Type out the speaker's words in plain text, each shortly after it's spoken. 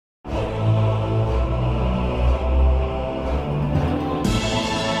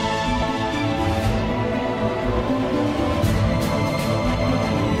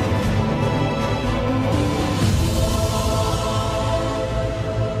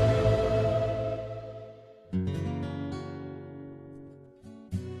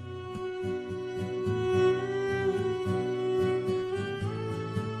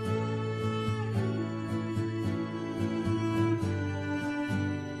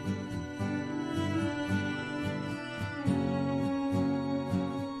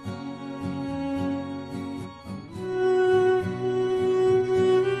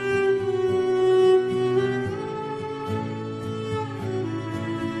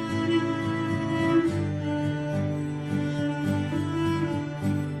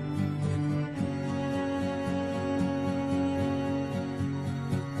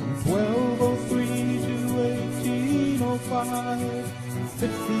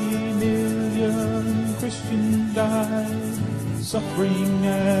died, suffering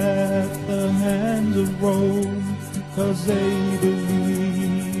at the hands of Rome, 'cause they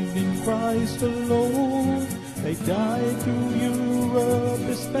believed in Christ alone. They died through Europe,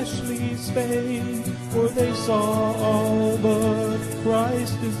 especially Spain, for they saw all but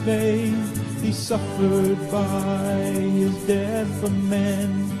Christ is vain. He suffered by his death for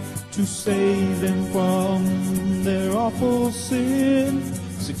men, to save them from their awful sin.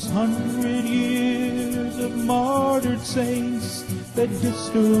 600 years of martyred saints that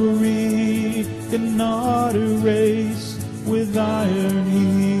history cannot erase. With iron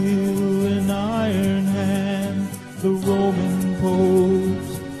heel and iron hand, the Roman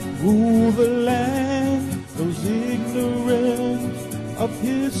popes rule the land. Those ignorant of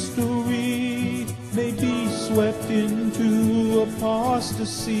history may be swept into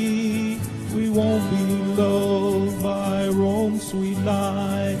apostasy. We won't be lulled by Rome's sweet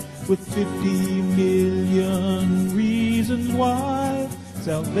lie, with 50 million reasons why.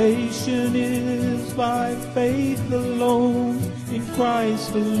 Salvation is by faith alone, in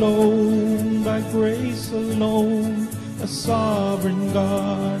Christ alone, by grace alone. A sovereign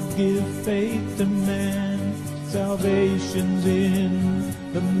God give faith to man. Salvation's in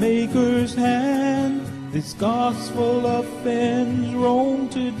the Maker's hand. This gospel offends Rome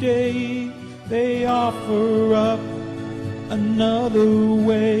today. They offer up another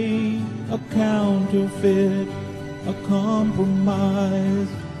way, a counterfeit, a compromise.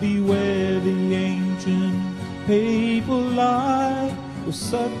 Beware the ancient papal lie, with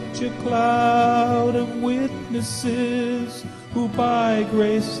such a cloud of witnesses who by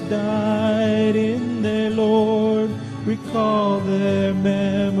grace died in their Lord. Recall their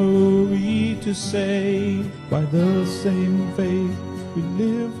memory to say, by the same faith we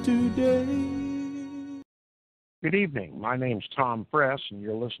live today. Good evening. My name's Tom Press, and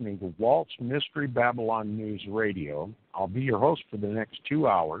you're listening to Walt's Mystery Babylon News Radio. I'll be your host for the next 2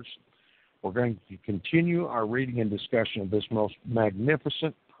 hours. We're going to continue our reading and discussion of this most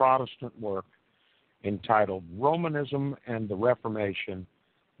magnificent Protestant work entitled Romanism and the Reformation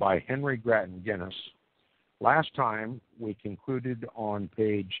by Henry Grattan Guinness. Last time we concluded on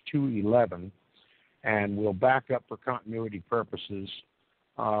page 211, and we'll back up for continuity purposes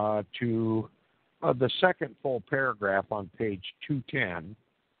to the second full paragraph on page 210.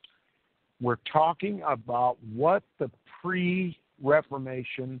 We're talking about what the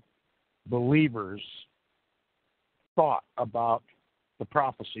pre-Reformation believers thought about the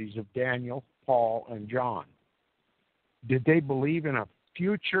prophecies of Daniel, Paul, and John. Did they believe in a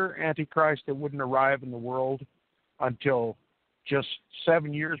future Antichrist that wouldn't arrive in the world until just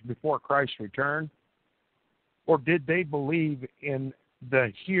 7 years before Christ's return? Or did they believe in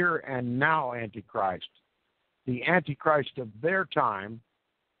the here and now Antichrist, the Antichrist of their time,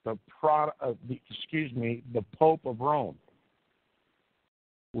 the Pope of Rome?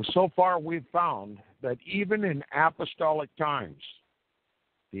 Well, so far we've found that even in apostolic times,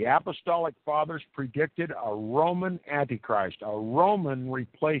 the apostolic fathers predicted a Roman Antichrist, a Roman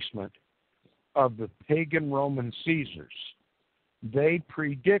replacement of the pagan Roman Caesars. They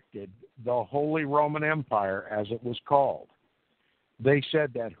predicted the Holy Roman Empire, as it was called. They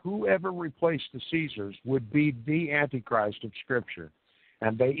said that whoever replaced the Caesars would be the Antichrist of Scripture.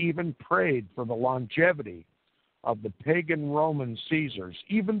 And they even prayed for the longevity of the pagan Roman Caesars,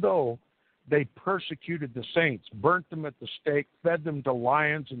 even though they persecuted the saints, burnt them at the stake, fed them to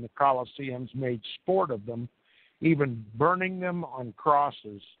lions in the Colosseums, made sport of them, even burning them on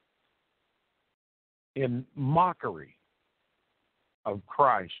crosses in mockery of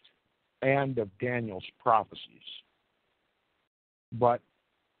Christ and of Daniel's prophecies. But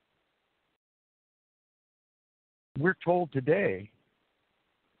we're told today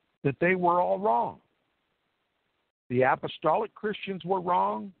that they were all wrong. The apostolic Christians were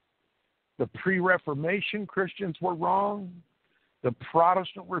wrong. The pre-Reformation Christians were wrong. The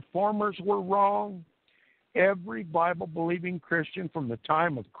Protestant reformers were wrong. Every Bible-believing Christian from the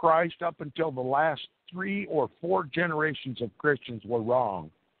time of Christ up until the last 3 or 4 generations of Christians were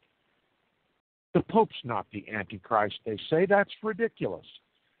wrong. The Pope's not the Antichrist, they say. That's ridiculous.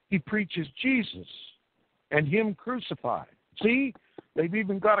 He preaches Jesus and Him crucified. See, they've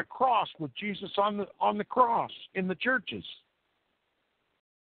even got a cross with Jesus on the cross in the churches.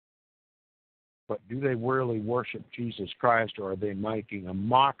 But do they really worship Jesus Christ, or are they making a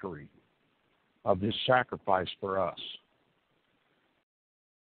mockery of His sacrifice for us?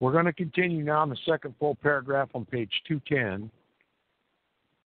 We're going to continue now in the second full paragraph on page 210.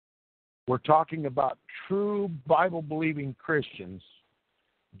 We're talking about true Bible-believing Christians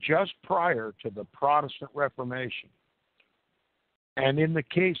just prior to the Protestant Reformation. And in the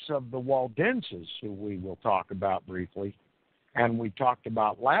case of the Waldenses, who we will talk about briefly, and we talked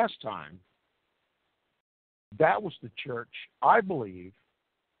about last time, that was the church, I believe,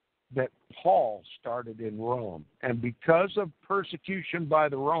 that Paul started in Rome. And because of persecution by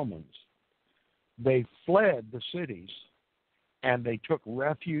the Romans, they fled the cities and they took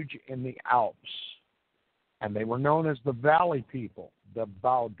refuge in the Alps. And they were known as the Valley people, the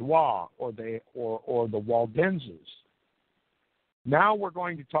Vaudois, or the Waldenses. Now we're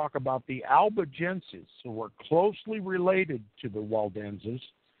going to talk about the Albigenses, who were closely related to the Waldenses,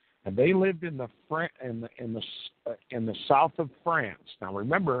 and they lived in the south of France. Now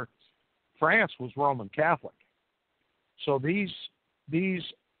remember, France was Roman Catholic, so these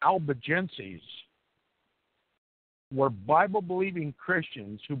Albigenses were Bible-believing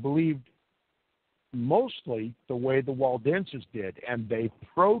Christians who believed mostly the way the Waldenses did, and they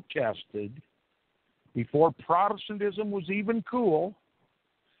protested before Protestantism was even cool.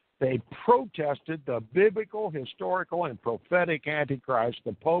 They protested the biblical, historical, and prophetic Antichrist,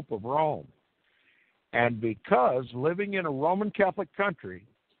 the Pope of Rome. And because living in a Roman Catholic country,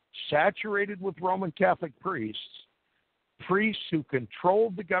 saturated with Roman Catholic priests who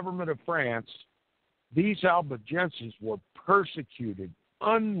controlled the government of France, these Albigenses were persecuted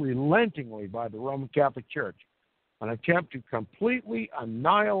unrelentingly by the Roman Catholic Church, an attempt to completely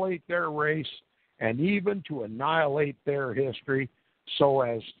annihilate their race and even to annihilate their history, so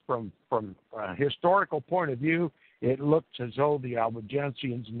as from a historical point of view, it looks as though the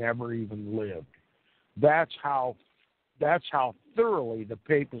Albigensians never even lived. That's how thoroughly the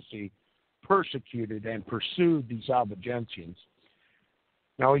papacy persecuted and pursued these Albigensians.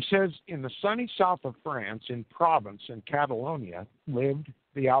 Now he says, in the sunny south of France, in Provence and Catalonia, lived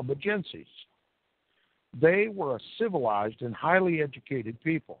the Albigenses. They were a civilized and highly educated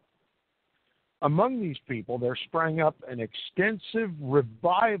people. Among these people, there sprang up an extensive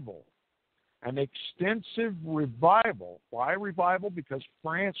revival. An extensive revival. Why revival? Because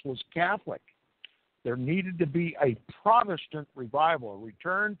France was Catholic. There needed to be a Protestant revival, a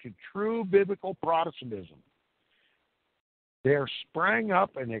return to true biblical Protestantism. There sprang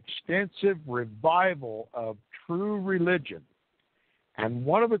up an extensive revival of true religion. And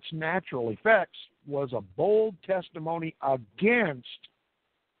one of its natural effects was a bold testimony against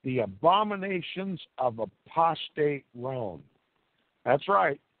the abominations of apostate Rome. That's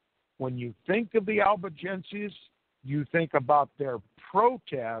right. When you think of the Albigenses, you think about their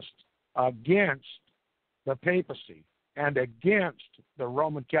protest against the papacy and against the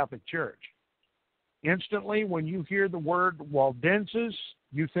Roman Catholic Church. Instantly, when you hear the word Waldenses,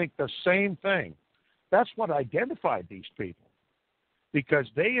 you think the same thing. That's what identified these people, because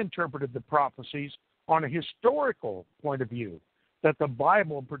they interpreted the prophecies on a historical point of view, that the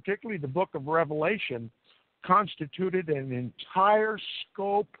Bible, particularly the book of Revelation, constituted an entire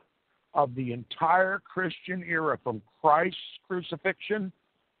scope of the entire Christian era, from Christ's crucifixion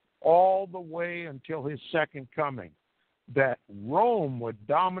all the way until his second coming, that Rome would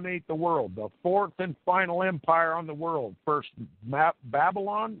dominate the world, the fourth and final empire on the world. First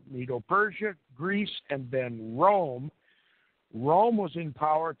Babylon, Medo-Persia, Greece, and then Rome. Rome was in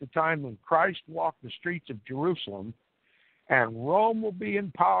power at the time when Christ walked the streets of Jerusalem, and Rome will be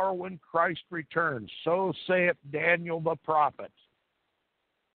in power when Christ returns. So saith Daniel the prophet.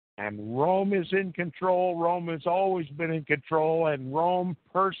 And Rome is in control. Rome has always been in control, and Rome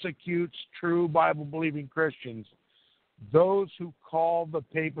persecutes true Bible-believing Christians, those who call the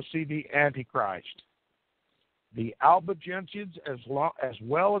papacy the Antichrist. The Albigensians, as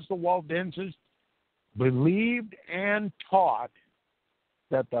well as the Waldenses, believed and taught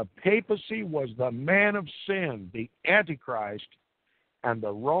that the papacy was the man of sin, the Antichrist, and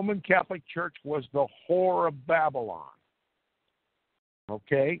the Roman Catholic Church was the whore of Babylon.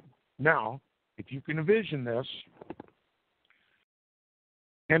 Okay? Now, if you can envision this,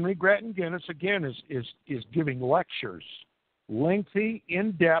 Henry Grattan Guinness, again, is giving lectures, lengthy,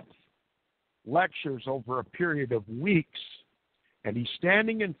 in-depth lectures over a period of weeks, and he's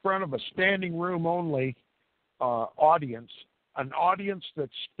standing in front of a standing room only audience, an audience that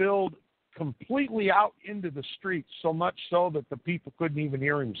spilled completely out into the streets, so much so that the people couldn't even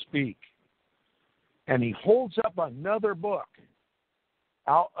hear him speak. And he holds up another book.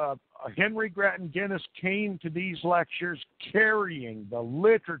 Henry Grattan Guinness came to these lectures carrying the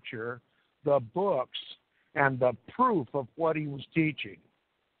literature, the books, and the proof of what he was teaching.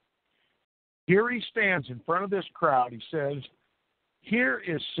 Here he stands in front of this crowd. He says, "Here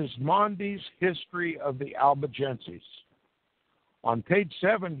is Sismondi's history of the Albigenses." On page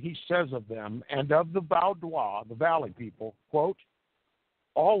 7, he says of them, and of the Vaudois, the Valley people, quote,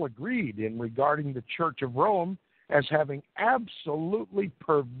 "All agreed in regarding the Church of Rome as having absolutely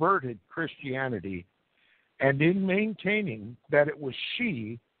perverted Christianity, and in maintaining that it was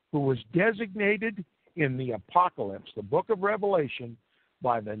she who was designated in the Apocalypse, the book of Revelation,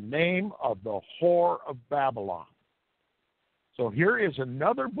 by the name of the whore of Babylon. So here is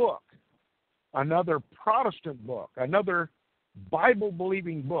another book, another Protestant book, another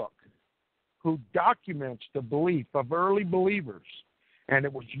Bible-believing book, who documents the belief of early believers. And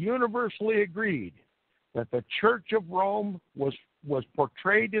it was universally agreed that the Church of Rome was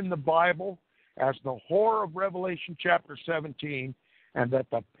portrayed in the Bible as the whore of Revelation chapter 17, and that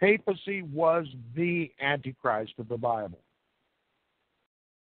the papacy was the Antichrist of the Bible.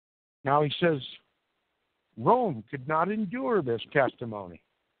 Now he says, Rome could not endure this testimony.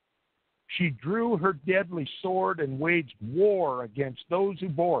 She drew her deadly sword and waged war against those who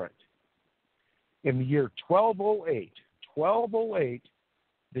bore it. In the year 1208,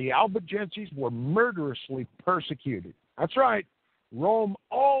 the Albigenses were murderously persecuted. That's right. Rome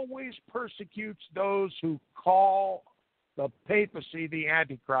always persecutes those who call the papacy the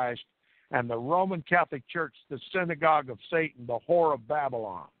Antichrist and the Roman Catholic Church the synagogue of Satan, the whore of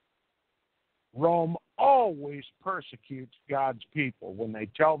Babylon. Rome always persecutes God's people when they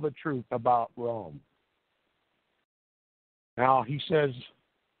tell the truth about Rome. Now, he says,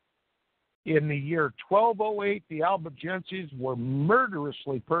 in the year 1208, the Albigenses were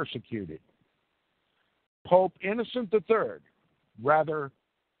murderously persecuted. Pope Innocent III, rather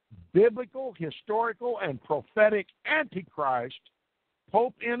biblical, historical, and prophetic Antichrist,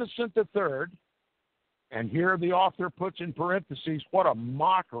 Pope Innocent III, and here the author puts in parentheses what a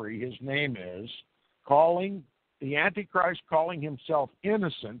mockery his name is, calling the Antichrist, calling himself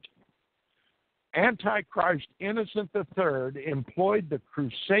innocent. Antichrist Innocent III employed the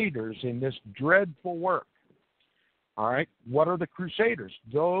Crusaders in this dreadful work. All right, what are the Crusaders?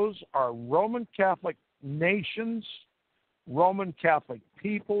 Those are Roman Catholic nations, Roman Catholic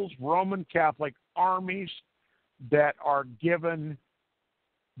peoples, Roman Catholic armies that are given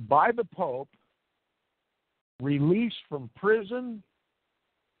by the Pope release from prison,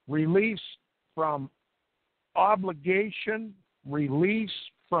 release from obligation, release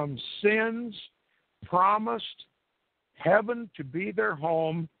from sins, promised heaven to be their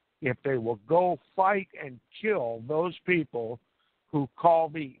home if they will go fight and kill those people who call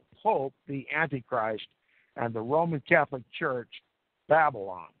the Pope the Antichrist and the Roman Catholic Church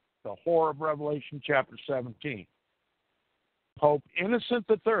Babylon, the whore of Revelation chapter 17. Pope Innocent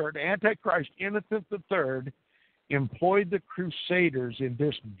III, Antichrist Innocent III, employed the Crusaders in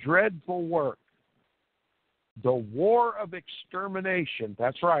this dreadful work. The war of extermination.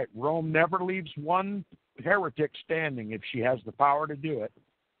 That's right. Rome never leaves one heretic standing if she has the power to do it.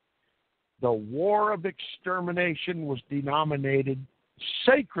 The war of extermination was denominated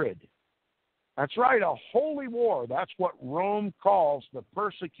sacred. That's right, a holy war. That's what Rome calls the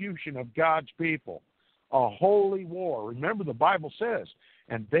persecution of God's people. A holy war. Remember, the Bible says,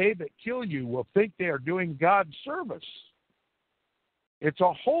 and they that kill you will think they are doing God's service. It's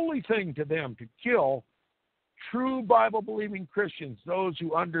a holy thing to them to kill true Bible-believing Christians, those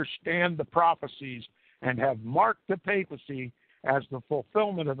who understand the prophecies and have marked the papacy as the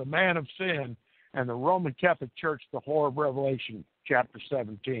fulfillment of the man of sin and the Roman Catholic Church, the whore of Revelation, chapter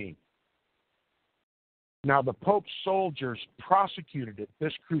 17. Now, the Pope's soldiers prosecuted it,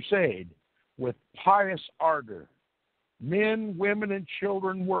 this crusade, with pious ardor. Men, women, and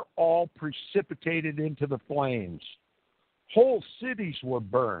children were all precipitated into the flames. Whole cities were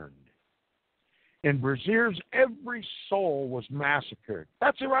burned. In Braziers, every soul was massacred.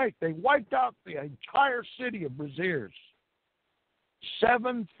 That's right. They wiped out the entire city of Braziers.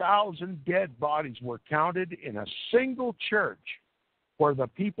 7,000 dead bodies were counted in a single church where the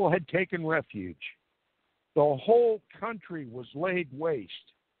people had taken refuge. The whole country was laid waste.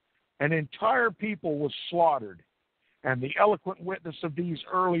 An entire people was slaughtered. And the eloquent witness of these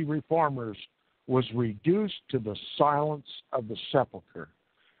early reformers was reduced to the silence of the sepulchre.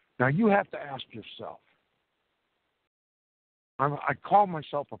 Now, you have to ask yourself, I call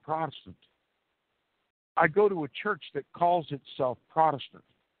myself a Protestant. I go to a church that calls itself Protestant.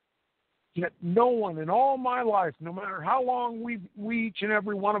 Yet no one in all my life, no matter how long we each and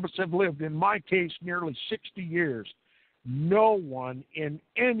every one of us have lived, in my case nearly 60 years, no one in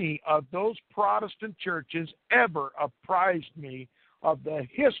any of those Protestant churches ever apprised me of the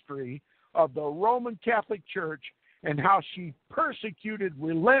history of the Roman Catholic Church and how she persecuted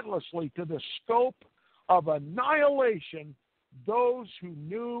relentlessly to the scope of annihilation those who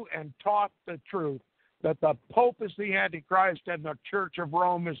knew and taught the truth that the Pope is the Antichrist and the Church of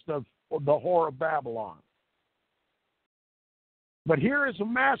Rome is the whore of Babylon. But here is a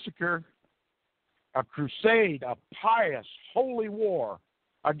massacre a crusade, a pious, holy war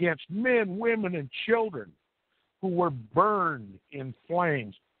against men, women, and children who were burned in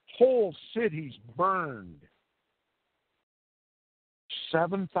flames. Whole cities burned.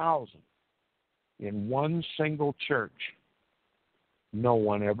 7,000 in one single church. No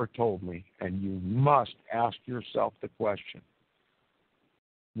one ever told me, and you must ask yourself the question,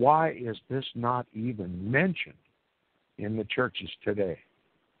 why is this not even mentioned in the churches today?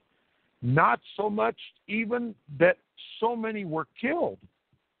 Not so much even that so many were killed,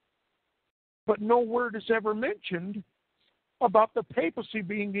 but no word is ever mentioned about the papacy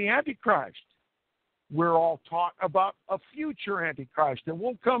being the Antichrist. We're all taught about a future Antichrist that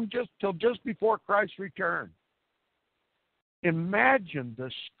won't come till just before Christ's return. Imagine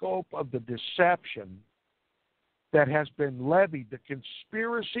the scope of the deception that has been levied, the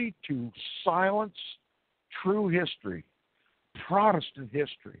conspiracy to silence true history, Protestant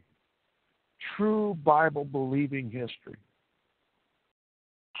history, true Bible-believing history.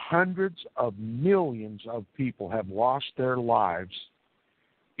 Hundreds of millions of people have lost their lives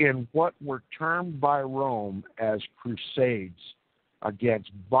in what were termed by Rome as crusades against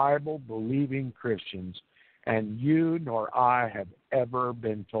Bible-believing Christians, and you nor I have ever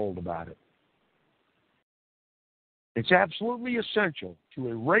been told about it. It's absolutely essential to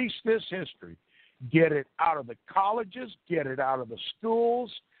erase this history, get it out of the colleges, get it out of the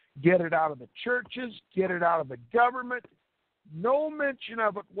schools, get it out of the churches, get it out of the government. No mention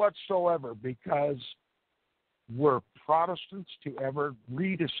of it whatsoever, because were Protestants to ever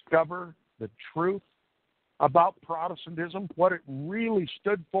rediscover the truth about Protestantism, what it really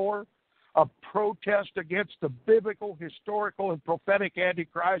stood for, a protest against the biblical, historical, and prophetic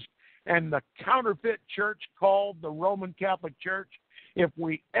Antichrist and the counterfeit church called the Roman Catholic Church, if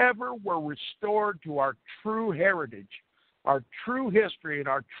we ever were restored to our true heritage, our true history, and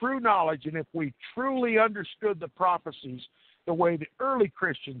our true knowledge, and if we truly understood the prophecies the way the early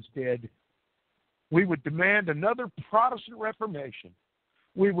Christians did, we would demand another Protestant Reformation.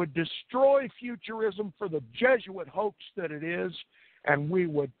 We would destroy futurism for the Jesuit hoax that it is, and we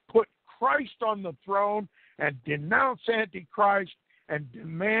would put Christ on the throne and denounce Antichrist and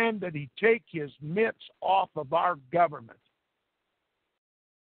demand that he take his mitts off of our government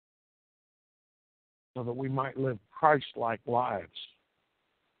so that we might live Christ-like lives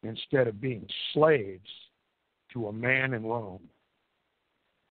instead of being slaves to a man in Rome.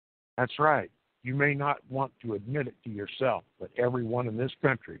 That's right. You may not want to admit it to yourself, but everyone in this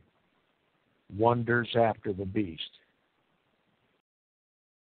country wonders after the beast.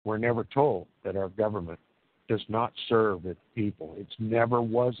 We're never told that our government does not serve its people. It never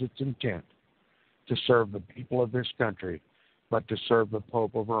was its intent to serve the people of this country, but to serve the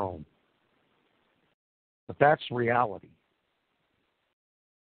Pope of Rome. But that's reality.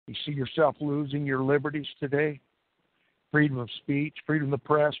 You see yourself losing your liberties today? Freedom of speech, freedom of the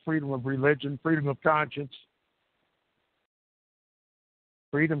press, freedom of religion, freedom of conscience,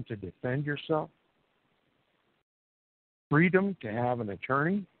 freedom to defend yourself, freedom to have an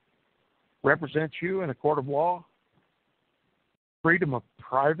attorney represent you in a court of law, freedom of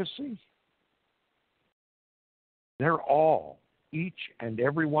privacy. They're all, each and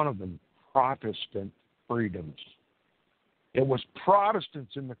every one of them, Protestant freedoms. It was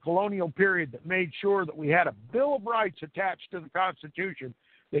Protestants in the colonial period that made sure that we had a Bill of Rights attached to the Constitution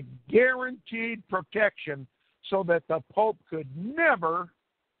that guaranteed protection so that the Pope could never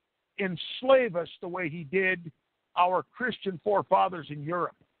enslave us the way he did our Christian forefathers in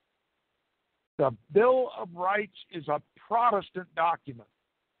Europe. The Bill of Rights is a Protestant document.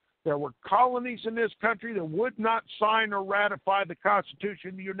 There were colonies in this country that would not sign or ratify the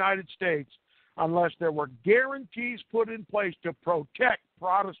Constitution of the United States unless there were guarantees put in place to protect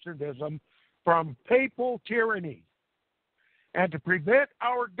Protestantism from papal tyranny and to prevent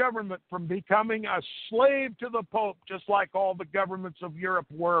our government from becoming a slave to the Pope, just like all the governments of Europe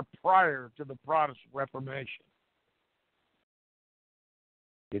were prior to the Protestant Reformation.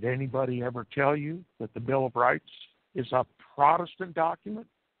 Did anybody ever tell you that the Bill of Rights is a Protestant document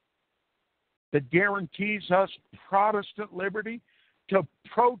that guarantees us Protestant liberty to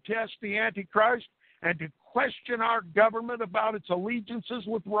protest the Antichrist and to question our government about its allegiances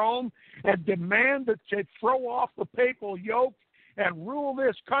with Rome and demand that they throw off the papal yoke and rule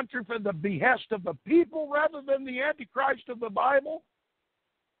this country for the behest of the people rather than the Antichrist of the Bible?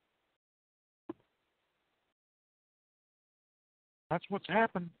 That's what's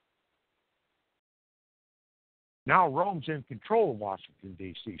happened. Now Rome's in control of Washington,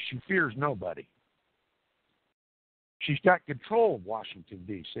 D.C. She fears nobody. She's got control of Washington,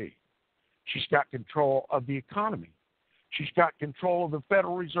 D.C. She's got control of the economy. She's got control of the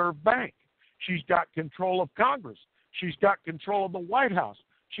Federal Reserve Bank. She's got control of Congress. She's got control of the White House.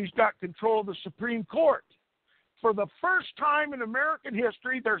 She's got control of the Supreme Court. For the first time in American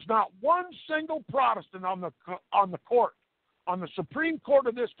history, there's not one single Protestant on the court, on the Supreme Court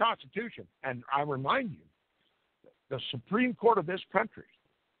of this Constitution. And I remind you, the Supreme Court of this country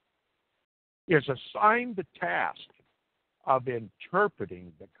is assigned the task of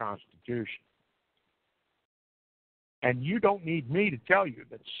interpreting the Constitution. And you don't need me to tell you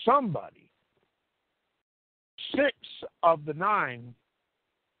that somebody, 6 of the 9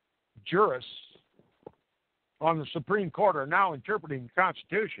 jurists on the Supreme Court are now interpreting the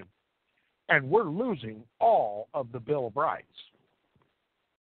Constitution, and we're losing all of the Bill of Rights.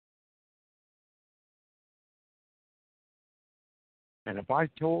 And if I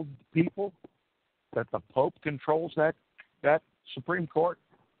told people that the Pope controls that Supreme Court,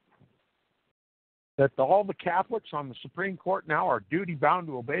 that all the Catholics on the Supreme Court now are duty-bound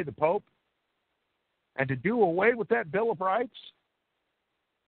to obey the Pope and to do away with that Bill of Rights,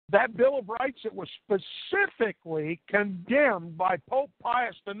 that Bill of Rights that was specifically condemned by Pope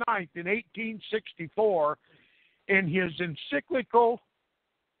Pius IX in 1864 in his encyclical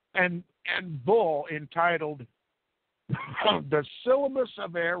and bull entitled The Syllabus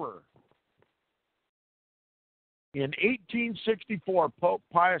of Error. In 1864, Pope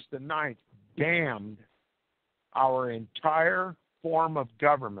Pius IX damned our entire form of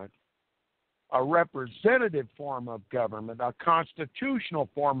government, a representative form of government, a constitutional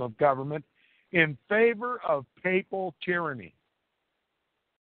form of government, in favor of papal tyranny.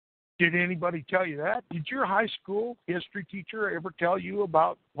 Did anybody tell you that? Did your high school history teacher ever tell you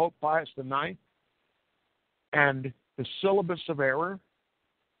about Pope Pius IX and the syllabus of error?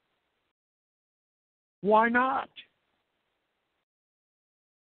 Why not?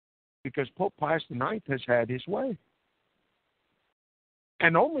 Because Pope Pius IX has had his way.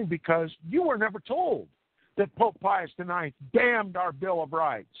 And only because you were never told that Pope Pius IX damned our Bill of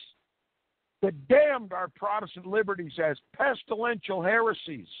Rights, that damned our Protestant liberties as pestilential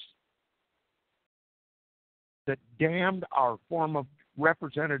heresies, that damned our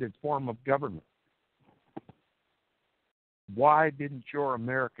representative form of government. Why didn't your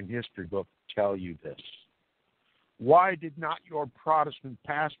American history book tell you this? Why did not your Protestant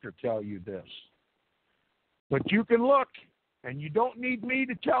pastor tell you this? But you can look, and you don't need me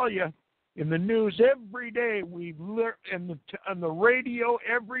to tell you. In the news every day, on the radio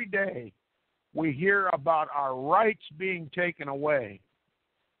every day, we hear about our rights being taken away.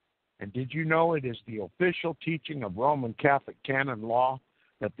 And did you know it is the official teaching of Roman Catholic canon law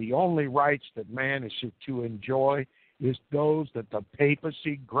that the only rights that man is to enjoy is those that the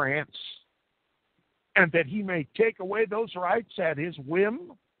papacy grants, and that he may take away those rights at his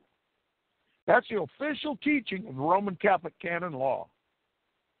whim? That's the official teaching of the Roman Catholic canon law.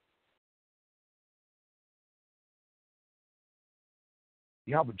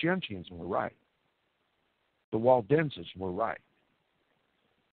 The Albigensians were right. The Waldenses were right.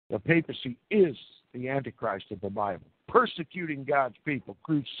 The papacy is the Antichrist of the Bible, persecuting God's people,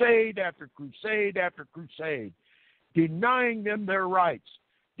 crusade after crusade after crusade, denying them their rights,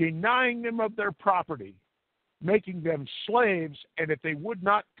 denying them of their property, making them slaves, and if they would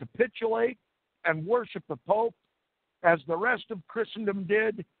not capitulate and worship the Pope, as the rest of Christendom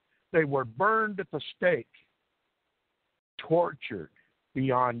did, they were burned at the stake, tortured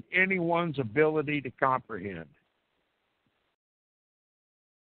beyond anyone's ability to comprehend.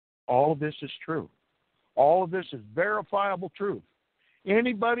 All of this is true. All of this is verifiable truth.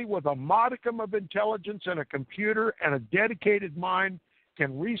 Anybody with a modicum of intelligence and a computer and a dedicated mind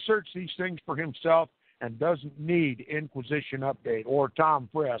can research these things for himself and doesn't need Inquisition Update or Tom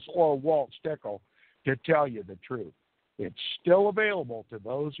Friess or Walt Stickle to tell you the truth. It's still available to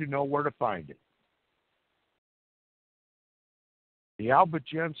those who know where to find it. The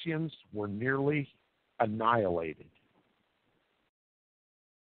Albigensians were nearly annihilated.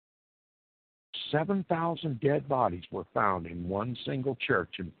 7,000 dead bodies were found in one single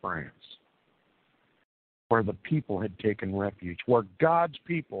church in France, where the people had taken refuge, where God's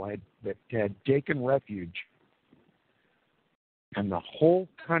people had taken refuge, and the whole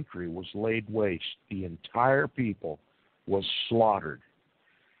country was laid waste. The entire people was slaughtered.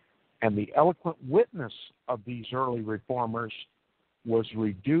 And the eloquent witness of these early reformers was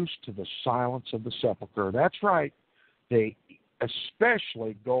reduced to the silence of the sepulchre. That's right. They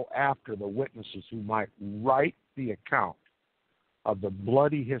especially go after the witnesses who might write the account of the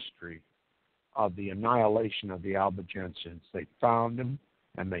bloody history of the annihilation of the Albigensians. They found them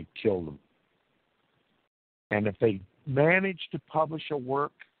and they killed them. And if they managed to publish a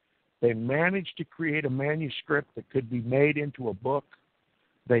work, they managed to create a manuscript that could be made into a book,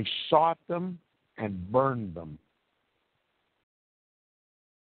 They sought them and burned them.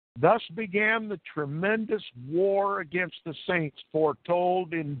 Thus began the tremendous war against the saints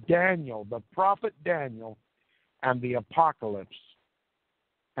foretold in Daniel, the prophet Daniel, and the Apocalypse.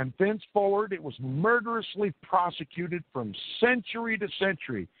 And thenceforward it was murderously prosecuted from century to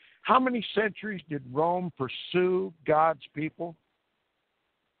century. How many centuries did Rome pursue God's people?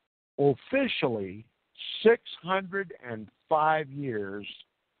 Officially, 605 years,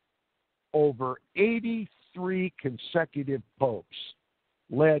 over 83 consecutive popes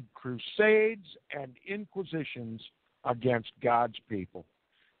led crusades and inquisitions against God's people.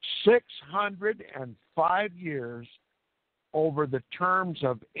 605 years over the terms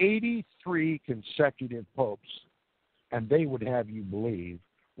of 83 consecutive popes. And they would have you believe,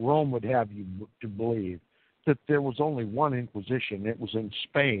 Rome would have you to believe, that there was only one Inquisition. It was in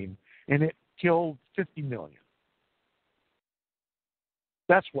Spain, and it killed 50 million.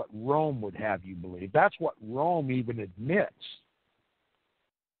 That's what Rome would have you believe. That's what Rome even admits.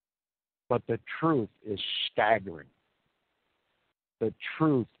 But the truth is staggering. The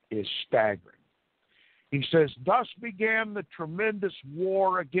truth is staggering. He says, thus began the tremendous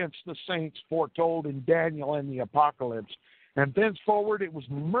war against the saints foretold in Daniel and the Apocalypse, and thenceforward it was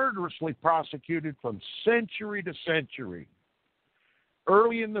murderously prosecuted from century to century.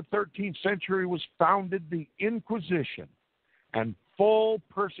 Early in the 13th century was founded the Inquisition, and full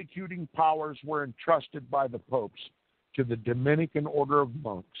persecuting powers were entrusted by the popes to the Dominican order of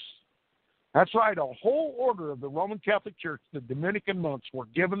monks. That's right, a whole order of the Roman Catholic Church, the Dominican monks, were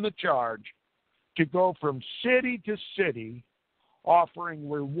given the charge to go from city to city, offering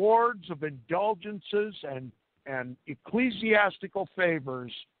rewards of indulgences and ecclesiastical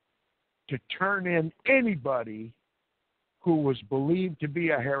favors to turn in anybody who was believed to be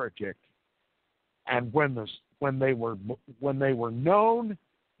a heretic. And when they were known,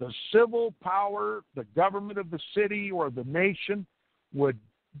 the civil power, the government of the city or the nation would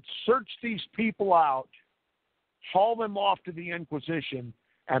search these people out, haul them off to the Inquisition,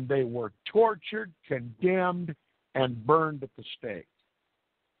 and they were tortured, condemned, and burned at the stake.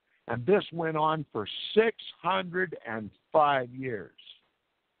 And this went on for 605 years.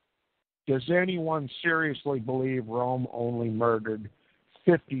 Does anyone seriously believe Rome only murdered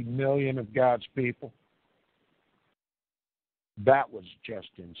 50 million of God's people? That was just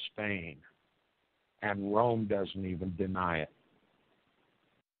in Spain, and Rome doesn't even deny it.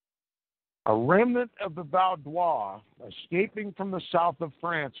 A remnant of the Vaudois, escaping from the south of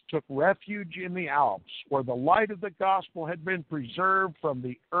France, took refuge in the Alps, where the light of the gospel had been preserved from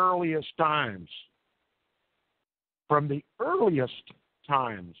the earliest times. From the earliest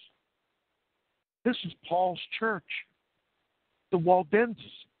times. This is Paul's church. The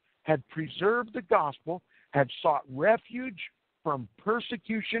Waldenses had preserved the gospel, had sought refuge from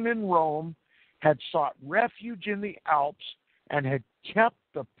persecution in Rome, had sought refuge in the Alps, and had kept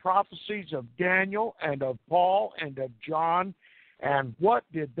the prophecies of Daniel and of Paul and of John. And what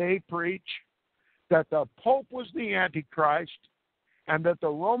did they preach? That the Pope was the Antichrist, and that the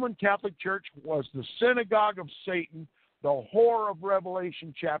Roman Catholic Church was the synagogue of Satan, the whore of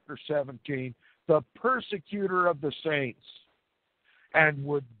Revelation chapter 17, the persecutor of the saints, and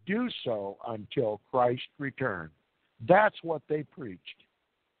would do so until Christ returned. That's what they preached.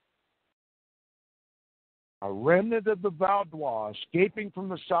 A remnant of the Vaudois, escaping from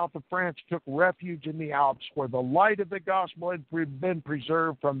the south of France, took refuge in the Alps, where the light of the gospel had been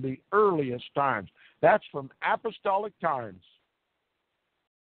preserved from the earliest times. That's from apostolic times.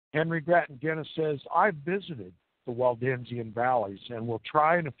 Henry Grattan Guinness says, I've visited the Waldensian valleys and will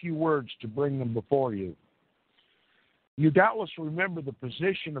try in a few words to bring them before you. You doubtless remember the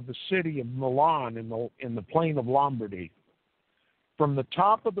position of the city of Milan in the plain of Lombardy. From the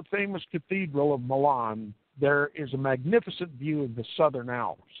top of the famous cathedral of Milan, there is a magnificent view of the southern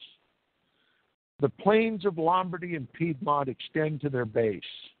Alps. The plains of Lombardy and Piedmont extend to their base.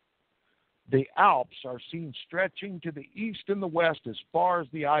 The Alps are seen stretching to the east and the west as far as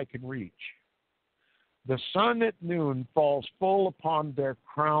the eye can reach. The sun at noon falls full upon their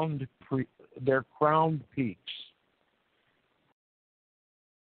crowned peaks.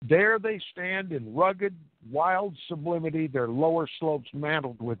 There they stand in rugged, wild sublimity, their lower slopes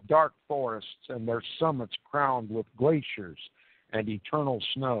mantled with dark forests and their summits crowned with glaciers and eternal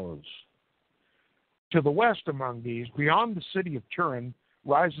snows. To the west among these, beyond the city of Turin,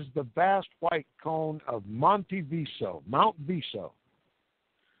 rises the vast white cone of Mount Viso.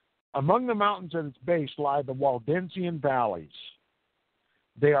 Among the mountains at its base lie the Waldensian valleys.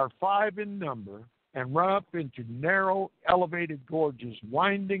 They are 5 in number and run up into narrow, elevated gorges,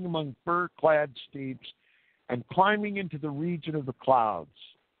 winding among fir-clad steeps and climbing into the region of the clouds,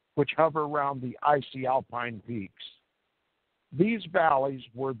 which hover around the icy alpine peaks. These valleys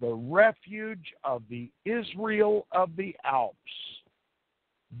were the refuge of the Israel of the Alps.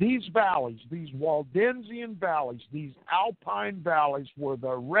 These valleys, these Waldensian valleys, these alpine valleys were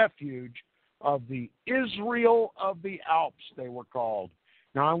the refuge of the Israel of the Alps, they were called.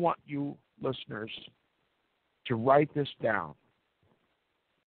 Now I want you listeners to write this down.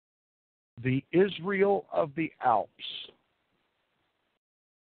 The Israel of the Alps.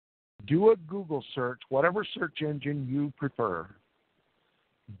 Do a Google search, whatever search engine you prefer.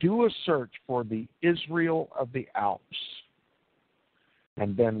 Do a search for the Israel of the Alps.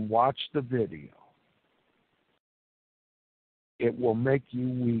 And then watch the video. It will make you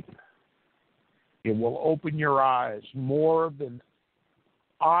weep. It will open your eyes more than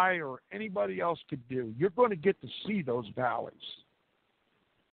I or anybody else could do. You're going to get to see those valleys.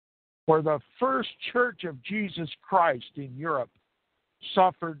 Where the first church of Jesus Christ in Europe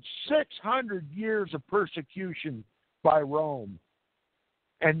suffered 600 years of persecution by Rome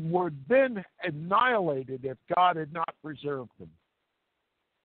and were then annihilated if God had not preserved them.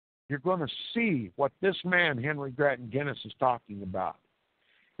 You're going to see what this man, Henry Grattan Guinness, is talking about.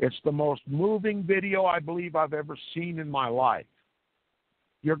 It's the most moving video I believe I've ever seen in my life.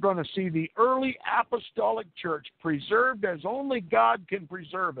 You're going to see the early apostolic church preserved as only God can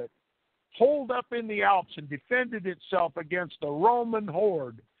preserve it, holed up in the Alps and defended itself against the Roman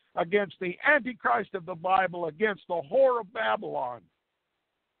horde, against the Antichrist of the Bible, against the whore of Babylon.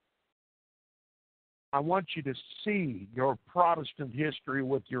 I want you to see your Protestant history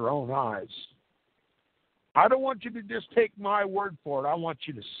with your own eyes. I don't want you to just take my word for it. I want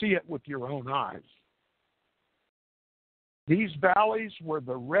you to see it with your own eyes. These valleys were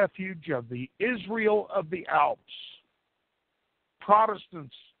the refuge of the Israel of the Alps.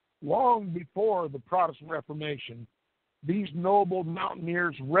 Protestants, long before the Protestant Reformation, these noble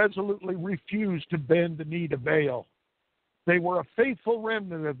mountaineers resolutely refused to bend the knee to Baal. They were a faithful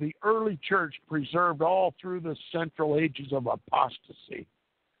remnant of the early church preserved all through the central ages of apostasy.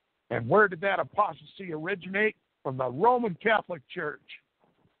 And where did that apostasy originate? From the Roman Catholic Church.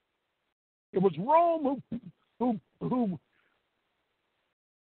 It was Rome who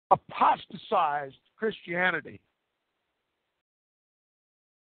apostatized Christianity.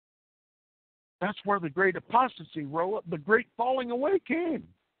 That's where the great apostasy, the great falling away came.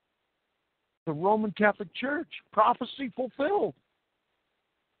 The Roman Catholic Church, prophecy fulfilled.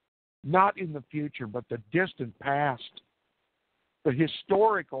 Not in the future, but the distant past, the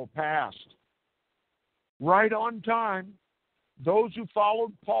historical past. Right on time, those who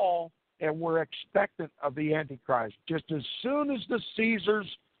followed Paul and were expectant of the Antichrist. Just as soon as the Caesars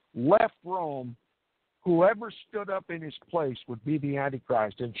left Rome, whoever stood up in his place would be the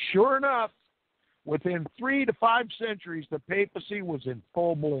Antichrist. And sure enough, within 3 to 5 centuries, the papacy was in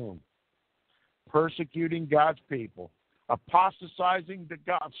full bloom, persecuting God's people, apostatizing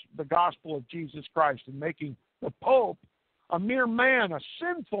the gospel of Jesus Christ, and making the Pope, a mere man, a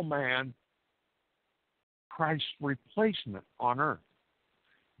sinful man, Christ's replacement on earth,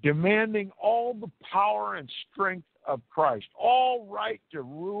 demanding all the power and strength of Christ, all right to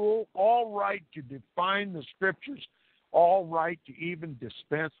rule, all right to define the Scriptures, all right to even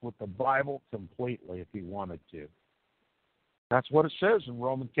dispense with the Bible completely if he wanted to. That's what it says in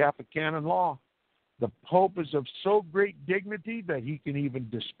Roman Catholic canon law. The Pope is of so great dignity that he can even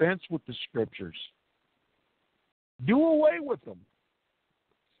dispense with the Scriptures. Do away with them.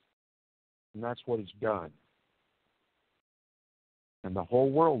 And that's what he's done. And the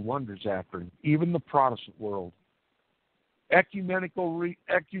whole world wonders after him, even the Protestant world. Ecumenically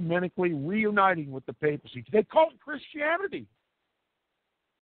reuniting with the papacy. They call it Christianity.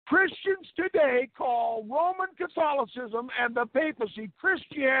 Christians today call Roman Catholicism and the papacy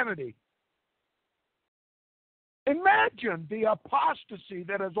Christianity. Imagine the apostasy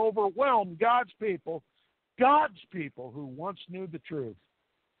that has overwhelmed God's people who once knew the truth.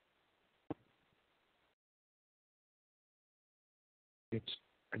 It's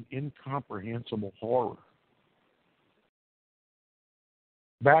an incomprehensible horror.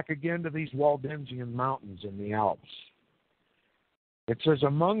 Back again to these Waldensian mountains in the Alps. It says,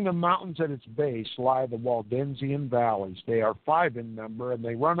 among the mountains at its base lie the Waldensian valleys. They are 5 in number, and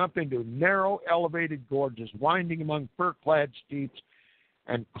they run up into narrow, elevated gorges, winding among fir-clad steeps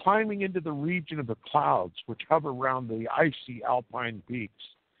and climbing into the region of the clouds, which hover around the icy alpine peaks.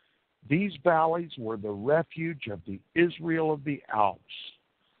 These valleys were the refuge of the Israel of the Alps.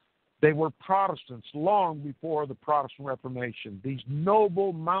 They were Protestants long before the Protestant Reformation. These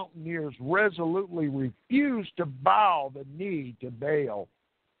noble mountaineers resolutely refused to bow the knee to Baal.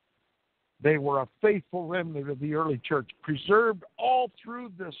 They were a faithful remnant of the early church, preserved all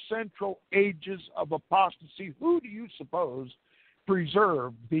through the central ages of apostasy. Who do you suppose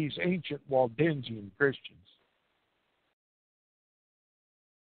preserved these ancient Waldensian Christians?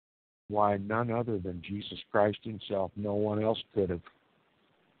 Why, none other than Jesus Christ himself. No one else could have.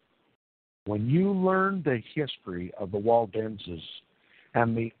 When you learn the history of the Waldenses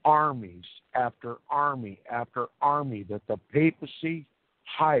and the armies after army after army that the papacy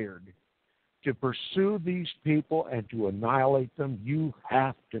hired to pursue these people and to annihilate them, you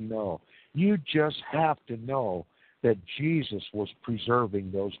have to know. You just have to know that Jesus was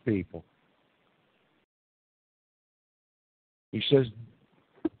preserving those people. He says,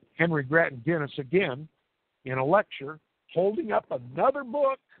 Henry Grattan Guinness, again, in a lecture, holding up another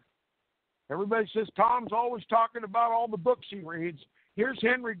book. Everybody says Tom's always talking about all the books he reads. Here's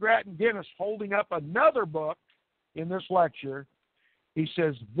Henry Grattan Guinness holding up another book in this lecture. He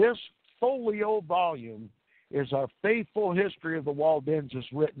says, this folio volume is a faithful history of the Waldenses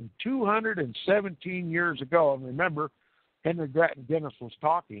written 217 years ago. And remember, Henry Grattan Guinness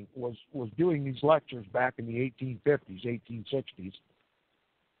was doing these lectures back in the 1850s, 1860s.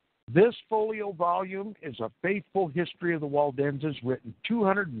 This folio volume is a faithful history of the Waldenses written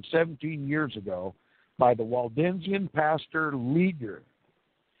 217 years ago by the Waldensian pastor Leger.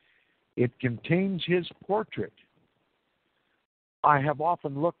 It contains his portrait. I have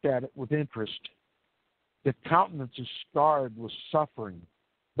often looked at it with interest. The countenance is scarred with suffering,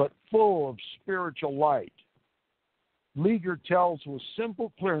 but full of spiritual light. Leger tells with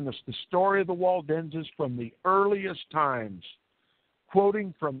simple clearness the story of the Waldenses from the earliest times,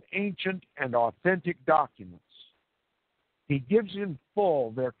 quoting from ancient and authentic documents. He gives in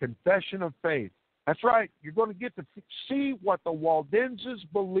full their confession of faith. That's right, you're going to get to see what the Waldenses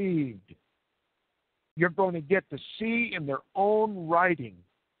believed. You're going to get to see in their own writing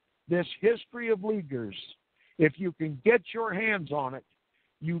this history of Leger's. If you can get your hands on it,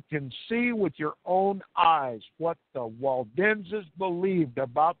 you can see with your own eyes what the Waldenses believed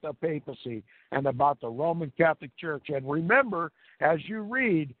about the papacy and about the Roman Catholic Church. And remember, as you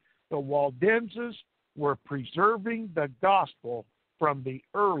read, the Waldenses were preserving the gospel from the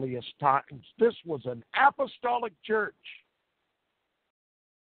earliest times. This was an apostolic church,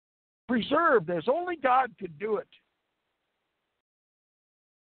 preserved as only God could do it.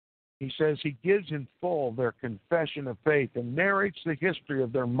 He says he gives in full their confession of faith and narrates the history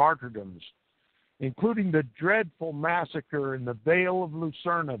of their martyrdoms, including the dreadful massacre in the Vale of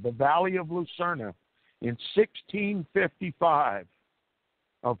Lucerna, the Valley of Lucerna, in 1655,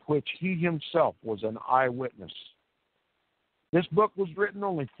 of which he himself was an eyewitness. This book was written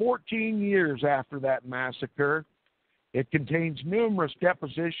only 14 years after that massacre. It contains numerous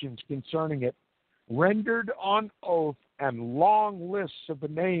depositions concerning it, rendered on oath, and long lists of the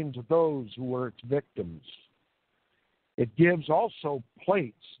names of those who were its victims. It gives also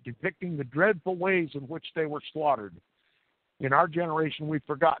plates depicting the dreadful ways in which they were slaughtered. In our generation, we've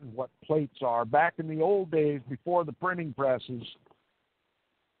forgotten what plates are. Back in the old days, before the printing presses,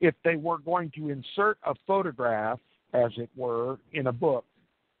 if they were going to insert a photograph, as it were, in a book,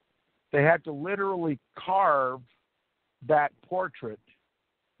 they had to literally carve that portrait,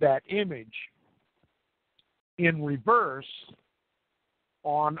 that image, in reverse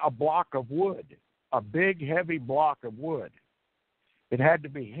on a block of wood, a big, heavy block of wood. It had to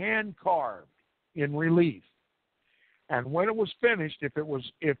be hand carved in relief. And when it was finished, if it was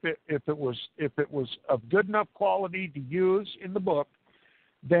of good enough quality to use in the book,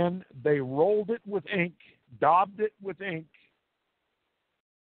 then they rolled it with ink, daubed it with ink,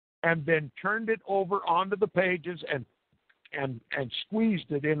 and then turned it over onto the pages and squeezed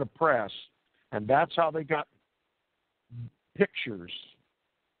it in a press. And that's how they got pictures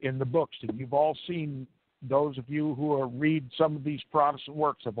in the books. And you've all seen, those of you who read some of these Protestant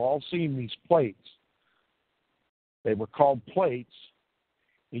works have all seen these plates. They were called plates.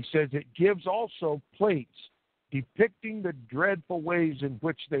 He says it gives also plates depicting the dreadful ways in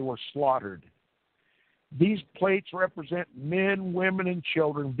which they were slaughtered. These plates represent men, women, and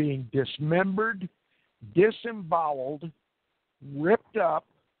children being dismembered, disemboweled, ripped up,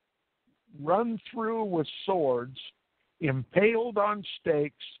 run through with swords, impaled on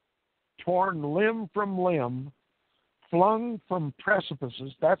stakes, torn limb from limb, flung from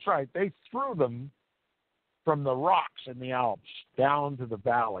precipices. That's right, they threw them from the rocks in the Alps down to the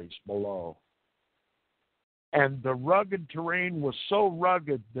valleys below. And the rugged terrain was so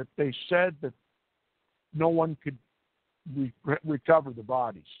rugged that they said that no one could recover the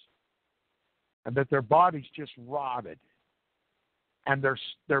bodies, and that their bodies just rotted, and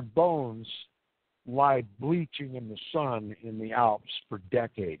their bones lie bleaching in the sun in the Alps for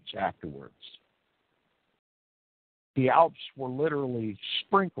decades afterwards. The Alps were literally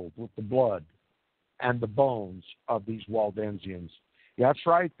sprinkled with the blood and the bones of these Waldensians. That's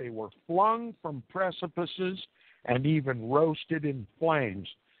right, they were flung from precipices and even roasted in flames.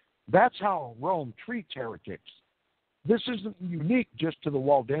 That's how Rome treats heretics. This isn't unique just to the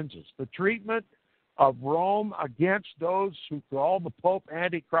Waldenses. The treatment of Rome against those who call the Pope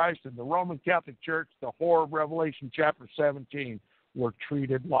Antichrist and the Roman Catholic Church, the whore of Revelation chapter 17, were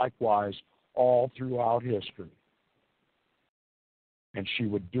treated likewise all throughout history. And she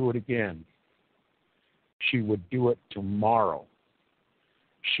would do it again. She would do it tomorrow.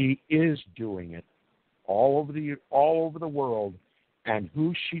 She is doing it all over the world. And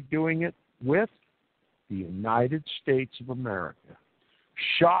who's she doing it with? The United States of America.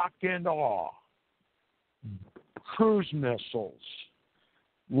 Shock and awe. Cruise missiles.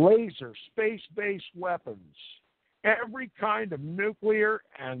 Laser, space-based weapons. Every kind of nuclear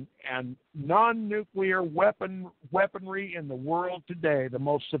and non-nuclear weaponry in the world today, the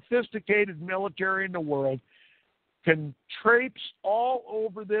most sophisticated military in the world, can traipse all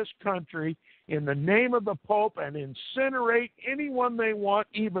over this country in the name of the Pope and incinerate anyone they want,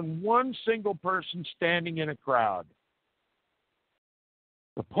 even one single person standing in a crowd.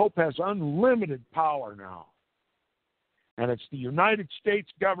 The Pope has unlimited power now. And it's the United States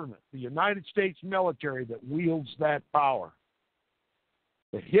government, the United States military that wields that power.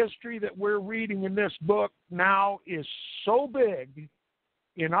 The history that we're reading in this book now is so big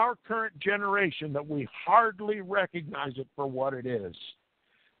in our current generation that we hardly recognize it for what it is.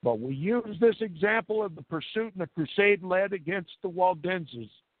 But we use this example of the pursuit and the crusade led against the Waldenses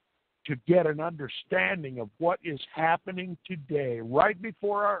to get an understanding of what is happening today, right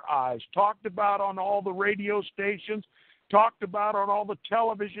before our eyes, talked about on all the radio stations, talked about on all the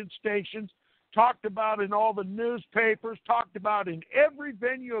television stations, talked about in all the newspapers, talked about in every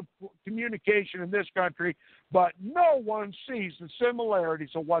venue of communication in this country, but no one sees the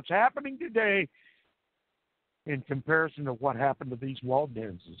similarities of what's happening today in comparison to what happened to these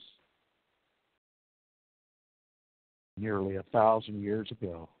Waldenses nearly 1,000 years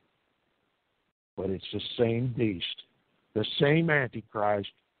ago. But it's the same beast, the same Antichrist,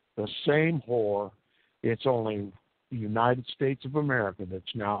 the same whore. It's only the United States of America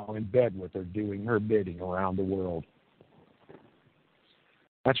that's now in bed with her, doing her bidding around the world.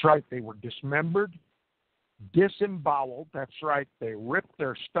 That's right, they were dismembered, disemboweled. That's right, they ripped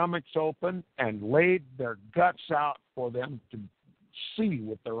their stomachs open and laid their guts out for them to see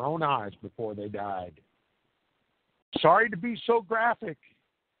with their own eyes before they died. Sorry to be so graphic,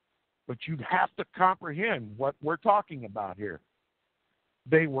 but you'd have to comprehend what we're talking about here.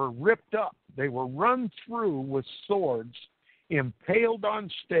 They were ripped up. They were run through with swords, impaled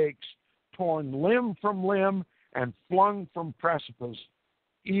on stakes, torn limb from limb, and flung from precipice,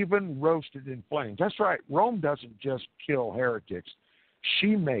 even roasted in flames. That's right. Rome doesn't just kill heretics.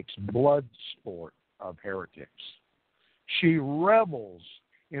 She makes blood sport of heretics. She revels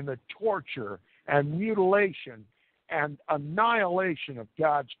in the torture and mutilation and annihilation of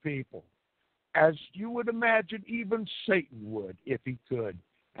God's people, as you would imagine even Satan would if he could.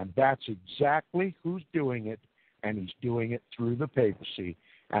 And that's exactly who's doing it, and he's doing it through the papacy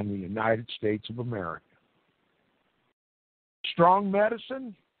and the United States of America. Strong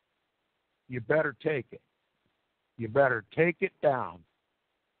medicine, you better take it. You better take it down.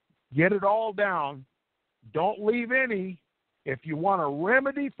 Get it all down. Don't leave any. If you want a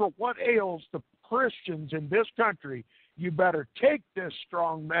remedy for what ails the Christians in this country, you better take this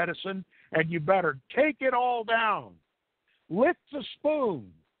strong medicine and you better take it all down. Lick the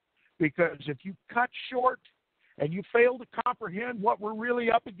spoon, because if you cut short and you fail to comprehend what we're really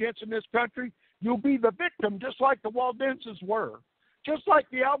up against in this country, you'll be the victim, just like the Waldenses were, just like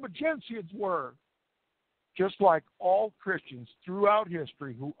the Albigensians were, just like all Christians throughout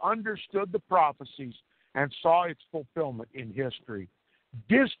history who understood the prophecies and saw its fulfillment in history,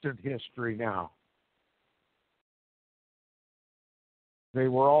 distant history now. They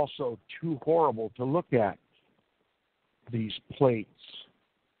were also too horrible to look at, these plates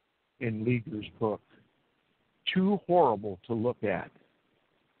in Lieger's book. Too horrible to look at.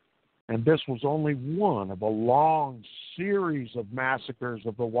 And this was only one of a long series of massacres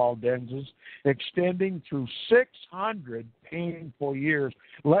of the Waldenses, extending through 600 painful years.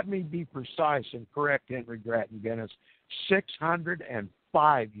 Let me be precise and correct Henry Grattan Guinness.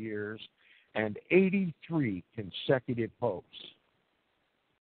 605 years and 83 consecutive popes.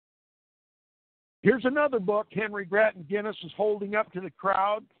 Here's another book Henry Grattan Guinness is holding up to the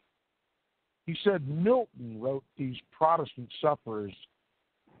crowd. He said Milton wrote these Protestant sufferers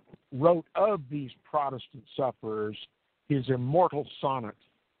wrote of these Protestant sufferers his immortal sonnet.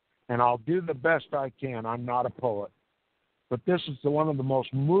 And I'll do the best I can. I'm not a poet. But this is one of the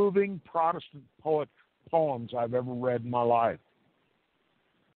most moving Protestant poems I've ever read in my life.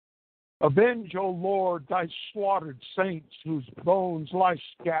 Avenge, O Lord, thy slaughtered saints, whose bones lie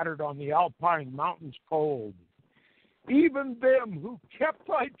scattered on the alpine mountains cold. Even them who kept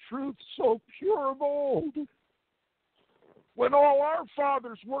thy truth so pure of old. When all our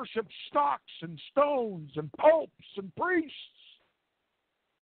fathers worshipped stocks and stones and popes and priests,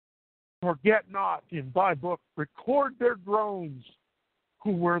 forget not in thy book, record their groans,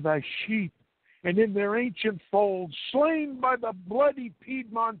 who were thy sheep, and in their ancient folds, slain by the bloody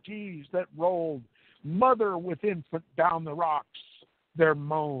Piedmontese that rolled, mother with infant down the rocks, their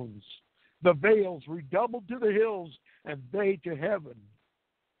moans. The veils redoubled to the hills, and they to heaven.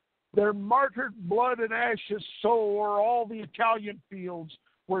 Their martyred blood and ashes sow o'er all the Italian fields,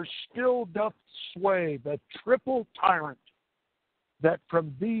 where still doth sway the triple tyrant, that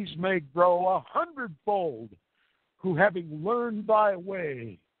from these may grow 100-fold, who having learned thy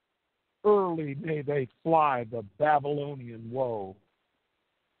way, early may they fly the Babylonian woe.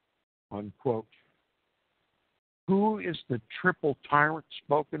 Unquote. Who is the triple tyrant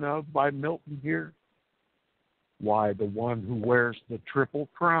spoken of by Milton here? Why, the one who wears the triple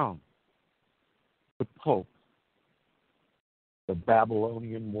crown, the Pope, the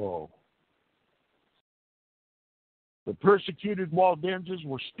Babylonian woe. The persecuted Waldenses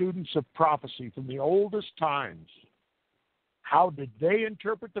were students of prophecy from the oldest times. How did they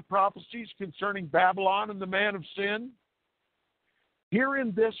interpret the prophecies concerning Babylon and the man of sin? Here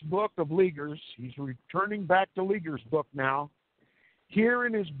in this book of Ligers, he's returning back to Ligers' book now. Here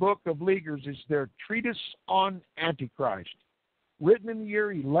in his book of Ligers is their treatise on Antichrist, written in the year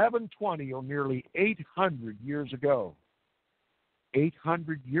 1120, or nearly 800 years ago.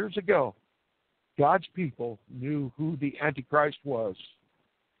 800 years ago, God's people knew who the Antichrist was.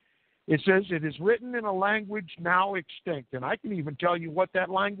 It says it is written in a language now extinct, and I can even tell you what that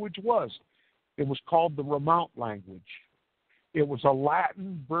language was. It was called the Romance language. It was a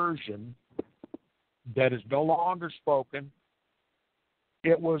Latin version that is no longer spoken.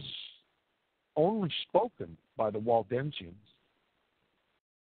 It was only spoken by the Waldensians.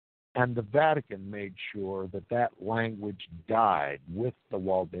 And the Vatican made sure that that language died with the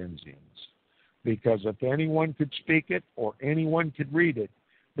Waldensians. Because if anyone could speak it or anyone could read it,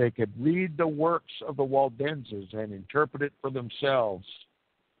 they could read the works of the Waldenses and interpret it for themselves.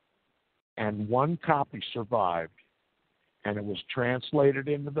 And one copy survived, and it was translated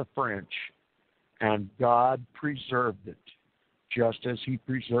into the French, and God preserved it, just as he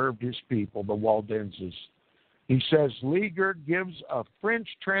preserved his people, the Waldenses. He says, Liger gives a French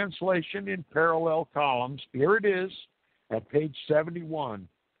translation in parallel columns. Here it is at page 71.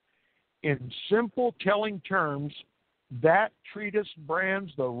 In simple telling terms, that treatise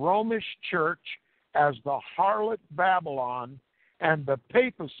brands the Romish Church as the harlot Babylon and the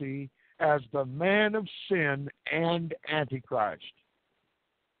papacy as the man of sin and Antichrist.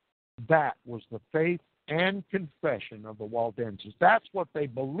 That was the faith and confession of the Waldenses. That's what they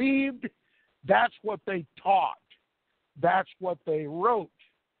believed. That's what they taught. That's what they wrote.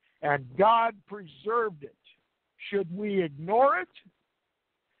 And God preserved it. Should we ignore it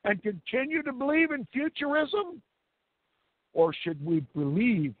and continue to believe in futurism? Or should we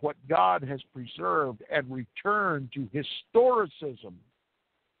believe what God has preserved and return to historicism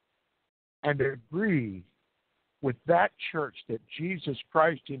and agree with that church that Jesus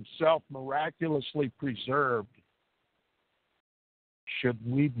Christ himself miraculously preserved? Should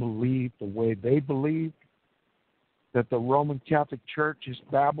we believe the way they believed, that the Roman Catholic Church is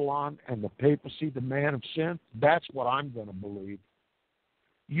Babylon and the papacy the man of sin? That's what I'm going to believe.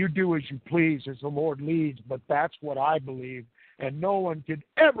 You do as you please, as the Lord leads, but that's what I believe, and no one can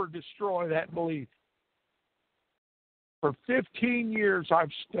ever destroy that belief. For 15 years,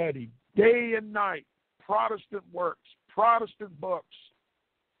 I've studied day and night Protestant works, Protestant books.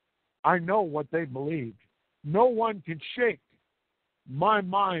 I know what they believed. No one can shake my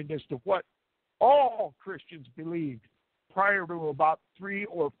mind as to what all Christians believed prior to about 3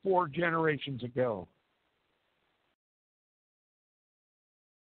 or 4 generations ago.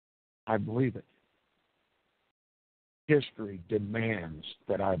 I believe it. History demands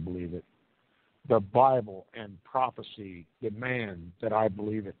that I believe it. The Bible and prophecy demand that I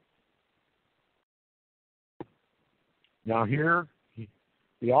believe it. Now here,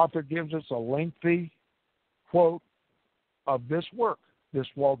 the author gives us a lengthy quote of this work, this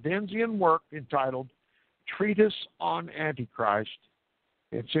Waldensian work entitled Treatise on Antichrist.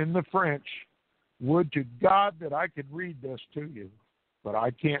 It's in the French. Would to God that I could read this to you. but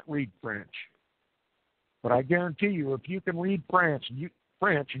I can't read French. But I guarantee you, if you can read French and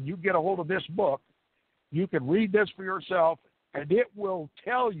you get a hold of this book, you can read this for yourself, and it will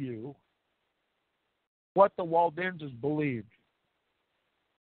tell you what the Waldenses believed.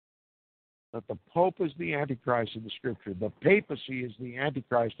 That the Pope is the Antichrist of the Scripture. The papacy is the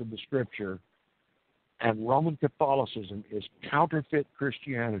Antichrist of the Scripture. And Roman Catholicism is counterfeit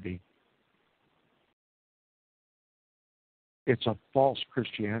Christianity. It's a false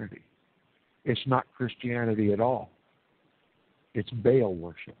Christianity. It's not Christianity at all. It's Baal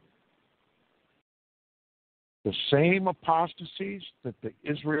worship. The same apostasies that the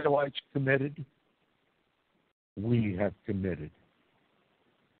Israelites committed, we have committed.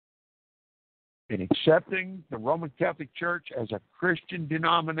 In accepting the Roman Catholic Church as a Christian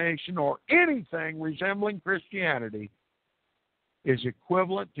denomination or anything resembling Christianity is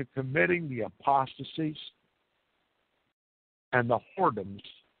equivalent to committing the apostasies and the whoredoms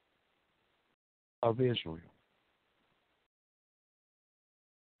of Israel.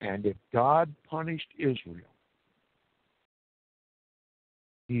 And if God punished Israel,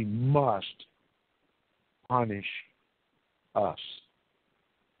 He must punish us.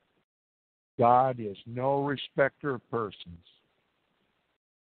 God is no respecter of persons.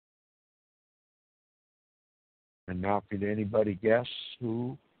 And now, can anybody guess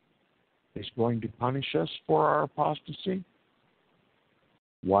who is going to punish us for our apostasy?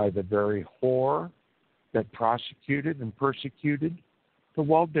 Why, the very whore that prosecuted and persecuted the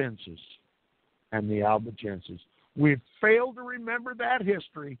Waldenses and the Albigenses. We've failed to remember that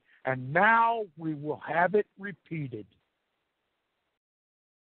history, and now we will have it repeated.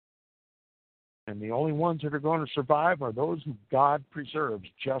 And the only ones that are going to survive are those who God preserves,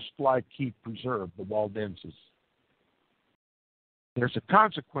 just like He preserved the Waldenses. There's a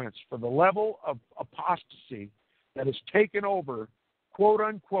consequence for the level of apostasy that has taken over,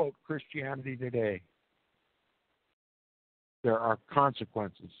 quote-unquote, Christianity today. There are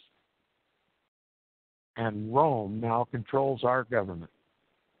consequences. And Rome now controls our government.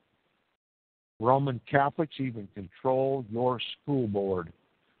 Roman Catholics even control your school board.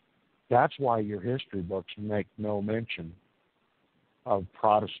 That's why your history books make no mention of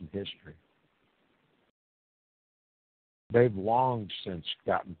Protestant history. They've long since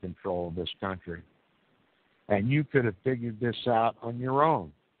gotten control of this country. And you could have figured this out on your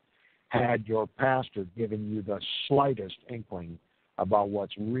own had your pastor given you the slightest inkling about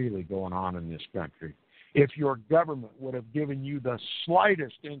what's really going on in this country. If your government would have given you the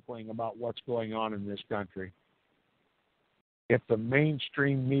slightest inkling about what's going on in this country, if the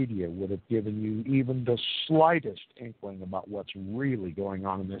mainstream media would have given you even the slightest inkling about what's really going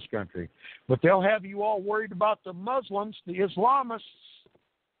on in this country. But they'll have you all worried about the Muslims, the Islamists,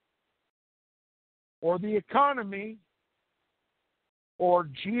 or the economy, or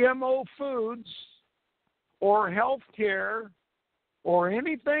GMO foods, or health care, or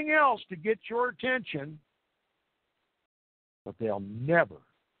anything else to get your attention. But they'll never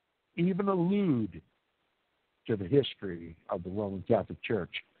even allude to the history of the Roman Catholic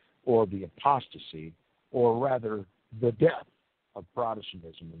Church, or the apostasy, or rather the death of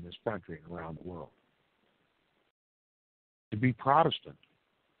Protestantism in this country and around the world. To be Protestant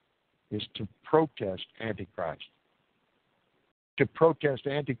is to protest Antichrist. To protest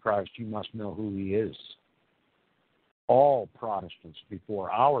Antichrist, you must know who he is. All Protestants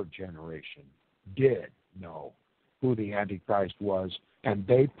before our generation did know who the Antichrist was, and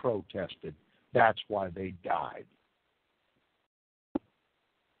they protested. That's why they died.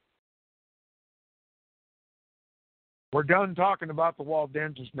 We're done talking about the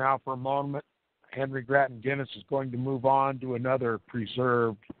Waldenses now for a moment. Henry Grattan Guinness is going to move on to another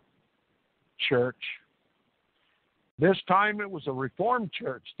preserved church. This time it was a Reformed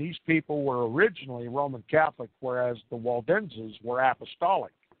church. These people were originally Roman Catholic, whereas the Waldenses were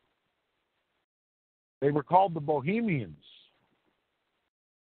apostolic. They were called the Bohemians.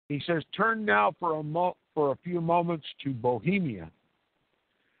 He says, turn now for a few moments to Bohemia.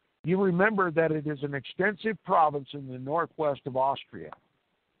 You remember that it is an extensive province in the northwest of Austria.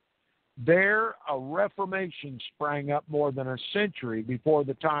 There, a Reformation sprang up more than a century before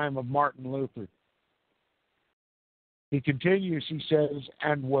the time of Martin Luther. He continues, he says,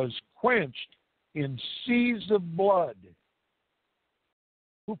 and was quenched in seas of blood.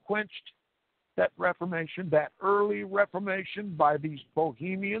 Who quenched that Reformation, that early Reformation by these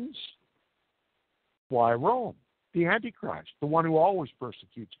Bohemians? Why, Rome, the Antichrist, the one who always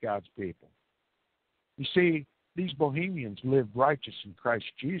persecutes God's people. You see, these Bohemians lived righteous in Christ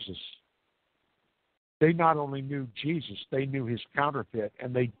Jesus. They not only knew Jesus, they knew his counterfeit,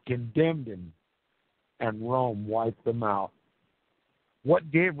 and they condemned him, and Rome wiped them out.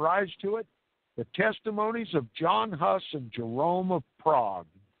 What gave rise to it? The testimonies of John Huss and Jerome of Prague.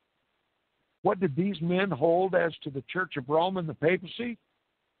 What did these men hold as to the Church of Rome and the papacy?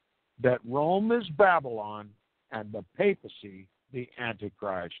 That Rome is Babylon and the papacy the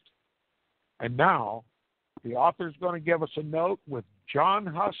Antichrist. And now, the author is going to give us a note with John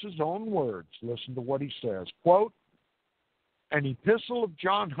Huss's own words. Listen to what he says. Quote, an epistle of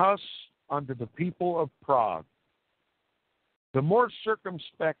John Huss unto the people of Prague. The more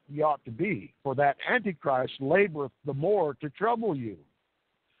circumspect ye ought to be, for that Antichrist laboreth the more to trouble you.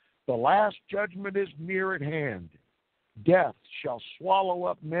 The last judgment is near at hand. Death shall swallow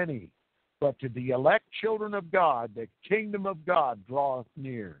up many, but to the elect children of God, the kingdom of God draweth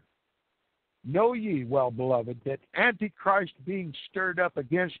near. Know ye, well beloved, that Antichrist being stirred up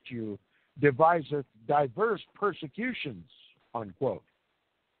against you deviseth diverse persecutions, unquote.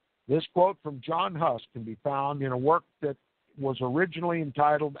 This quote from John Huss can be found in a work that was originally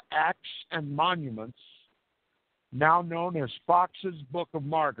entitled Acts and Monuments, now known as Fox's Book of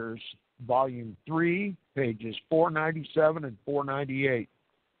Martyrs, Volume 3, pages 497 and 498.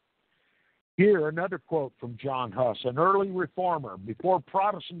 Here, another quote from John Huss, an early reformer. Before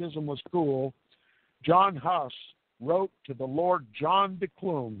Protestantism was cool, John Huss wrote to the Lord John de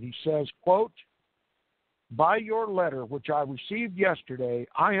Clune. He says, quote, by your letter, which I received yesterday,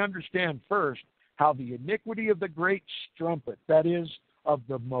 I understand first how the iniquity of the great strumpet, that is, of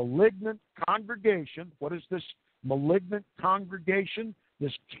the malignant congregation. What is this malignant congregation?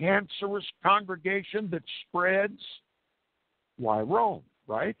 This cancerous congregation that spreads? Why, Rome,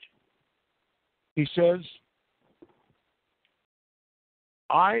 right? He says,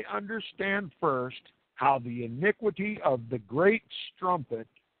 I understand first how the iniquity of the great strumpet,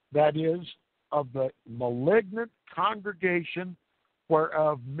 that is, of the malignant congregation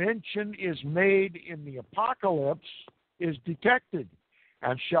whereof mention is made in the Apocalypse, is detected,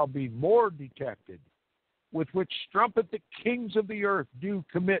 and shall be more detected, with which strumpet the kings of the earth do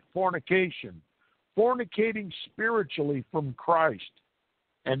commit fornication, fornicating spiritually from Christ,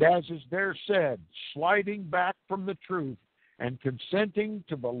 and as is there said, sliding back from the truth and consenting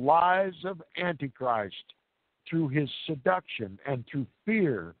to the lies of Antichrist through his seduction and through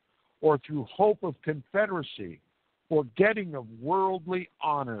fear or through hope of confederacy, forgetting of worldly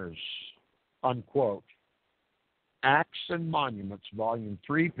honors, unquote. Acts and Monuments, Volume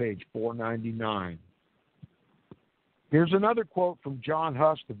 3, page 499. Here's another quote from John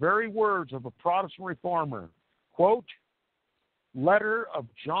Huss, the very words of a Protestant reformer. Quote, letter of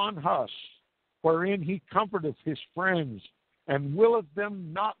John Huss, wherein he comforteth his friends, and willeth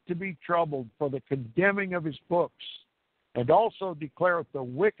them not to be troubled for the condemning of his books, and also declareth the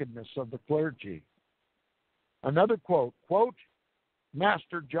wickedness of the clergy. Another quote, quote,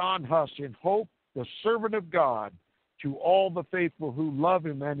 Master John Huss, in hope, the servant of God, to all the faithful who love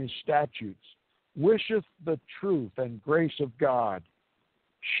him and his statutes, wisheth the truth and grace of God.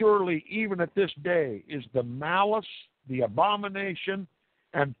 Surely even at this day is the malice, the abomination,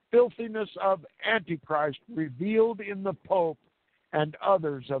 and filthiness of Antichrist revealed in the Pope and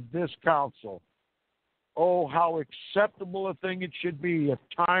others of this council. Oh, how acceptable a thing it should be if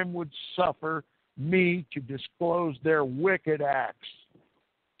time would suffer me to disclose their wicked acts,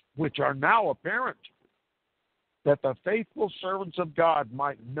 which are now apparent, that the faithful servants of God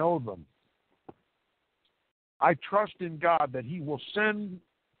might know them. I trust in God that he will send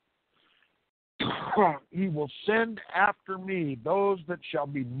after me those that shall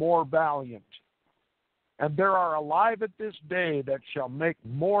be more valiant. And there are alive at this day that shall make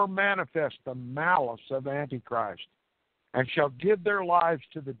more manifest the malice of Antichrist, and shall give their lives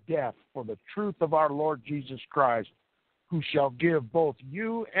to the death for the truth of our Lord Jesus Christ, who shall give both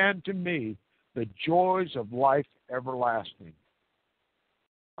you and to me the joys of life everlasting.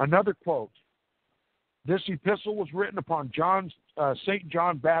 Another quote. This epistle was written upon St.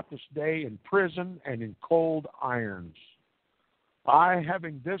 John Baptist's day in prison and in cold irons. I,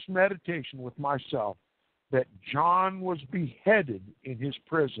 having this meditation with myself, that John was beheaded in his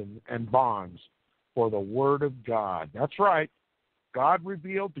prison and bonds for the word of God. That's right. God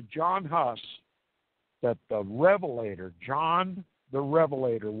revealed to John Huss that the Revelator, John the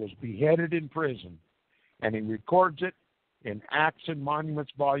Revelator, was beheaded in prison, and he records it in Acts and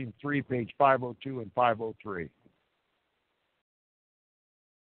Monuments, Volume 3, page 502 and 503.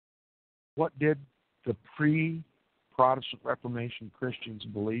 What did the pre-Protestant Reformation Christians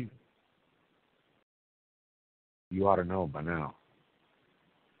believe? You ought to know by now.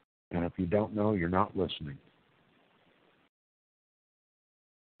 And if you don't know, you're not listening.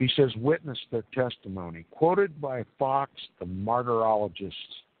 He says, witness their testimony. Quoted by Fox, the martyrologist.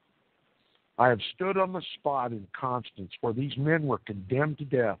 I have stood on the spot in Constance where these men were condemned to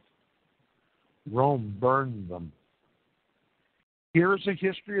death. Rome burned them. Here is a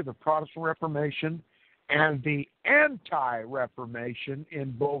history of the Protestant Reformation and the anti-Reformation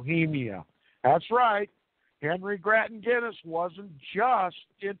in Bohemia. That's right. Henry Grattan Guinness wasn't just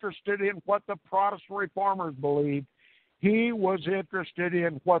interested in what the Protestant reformers believed. He was interested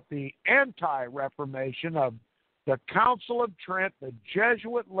in what the anti-Reformation of the Council of Trent, the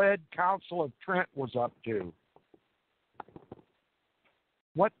Jesuit-led Council of Trent, was up to.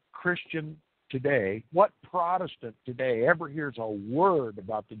 What Christian today, what Protestant today ever hears a word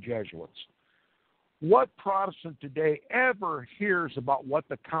about the Jesuits? What Protestant today ever hears about what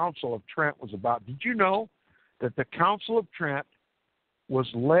the Council of Trent was about? Did you know that the Council of Trent was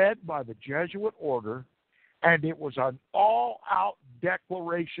led by the Jesuit order, and it was an all-out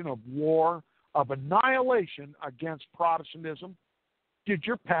declaration of war, of annihilation against Protestantism? Did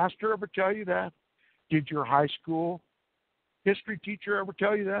your pastor ever tell you that? Did your high school history teacher ever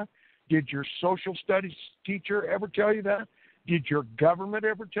tell you that? Did your social studies teacher ever tell you that? Did your government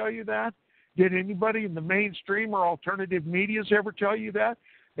ever tell you that? Did anybody in the mainstream or alternative medias ever tell you that?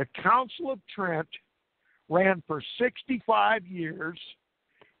 The Council of Trent ran for 65 years.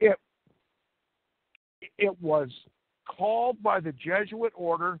 It was called by the Jesuit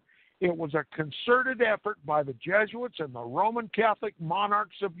order. It was a concerted effort by the Jesuits and the Roman Catholic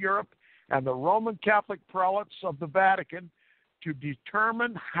monarchs of Europe and the Roman Catholic prelates of the Vatican to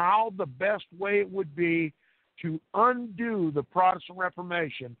determine how the best way it would be to undo the Protestant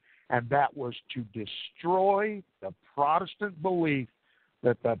Reformation, and that was to destroy the Protestant belief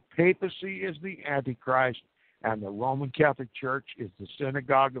that the papacy is the Antichrist and the Roman Catholic Church is the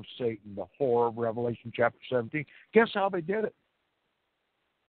synagogue of Satan, the whore of Revelation chapter 17. Guess how they did it?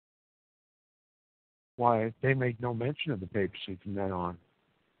 Why, they made no mention of the papacy from then on.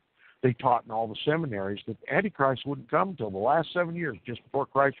 They taught in all the seminaries that Antichrist wouldn't come until the last 7 years, just before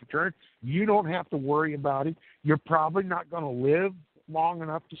Christ's return. You don't have to worry about him. You're probably not going to live long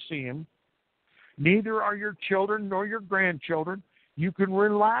enough to see him. Neither are your children nor your grandchildren. You can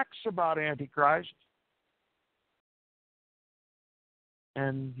relax about Antichrist,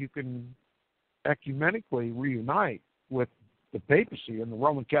 and you can ecumenically reunite with the papacy and the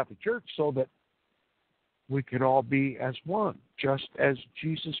Roman Catholic Church so that we could all be as one, just as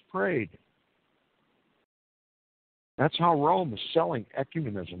Jesus prayed. That's how Rome is selling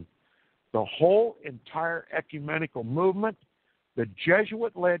ecumenism. The whole entire ecumenical movement, the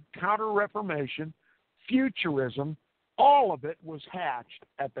Jesuit-led Counter-Reformation, futurism, all of it was hatched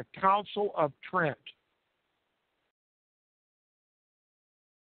at the Council of Trent.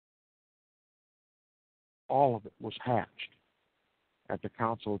 All of it was hatched at the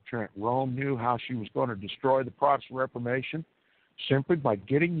Council of Trent. Rome knew how she was going to destroy the Protestant Reformation simply by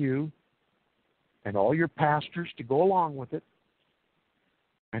getting you and all your pastors to go along with it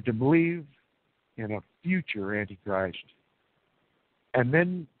and to believe in a future Antichrist. And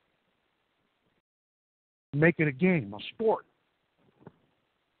then make it a game, a sport,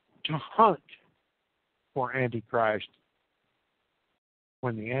 to hunt for Antichrist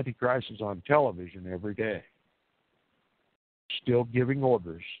when the Antichrist is on television every day, still giving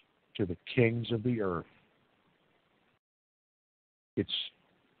orders to the kings of the earth.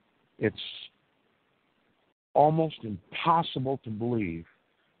 It's almost impossible to believe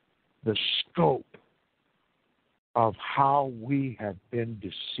the scope of how we have been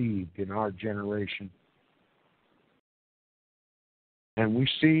deceived in our generation. And we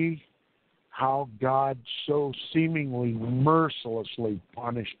see how God so seemingly mercilessly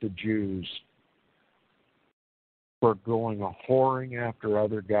punished the Jews for going a-whoring after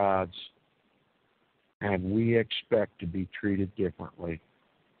other gods, and we expect to be treated differently.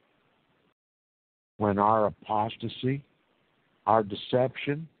 When our apostasy, our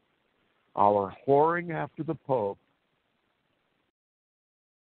deception, our whoring after the Pope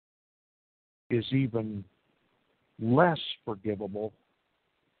is even less forgivable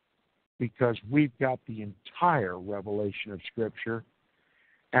because we've got the entire revelation of Scripture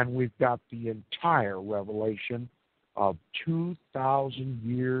and we've got the entire revelation of 2,000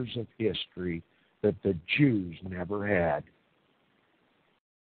 years of history that the Jews never had.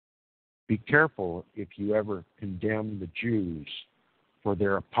 Be careful if you ever condemn the Jews for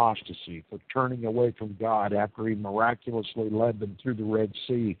their apostasy, for turning away from God after He miraculously led them through the Red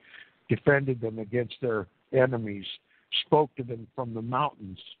Sea, defended them against their enemies, spoke to them from the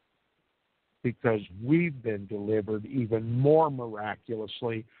mountains, because we've been delivered even more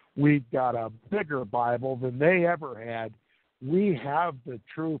miraculously. We've got a bigger Bible than they ever had. We have the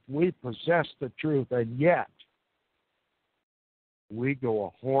truth. We possess the truth, and yet we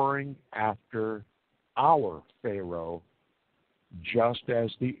go a-whoring after our Pharaoh, just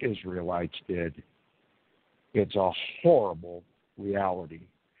as the Israelites did. It's a horrible reality,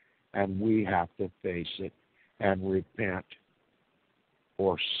 and we have to face it and repent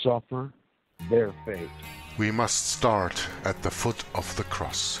or suffer their fate. We must start at the foot of the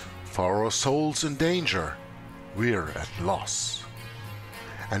cross. For our souls in danger, we're at loss.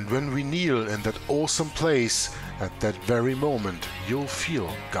 And when we kneel in that awesome place, at that very moment, you'll feel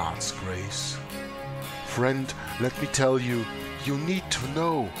God's grace. Friend, let me tell you, you need to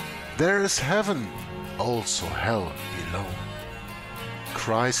know, there is heaven, also hell below.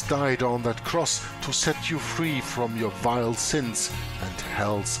 Christ died on that cross to set you free from your vile sins and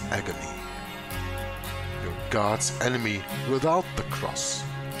hell's agony. You're God's enemy without the cross.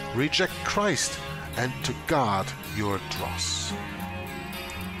 Reject Christ, and to God you're dross.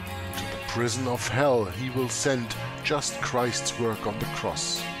 To the prison of hell he will send, just Christ's work on the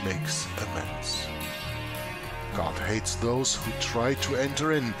cross makes amends. God hates those who try to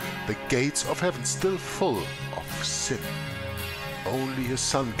enter in, the gates of heaven still full of sin. Only his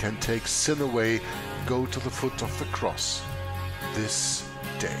Son can take sin away. Go to the foot of the cross this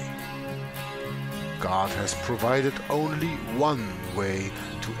day. God has provided only one way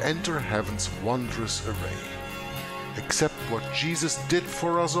to enter heaven's wondrous array. Accept what Jesus did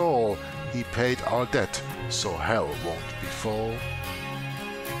for us all. He paid our debt, so hell won't befall.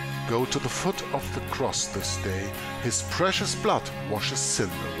 Go to the foot of the cross this day. His precious blood washes sin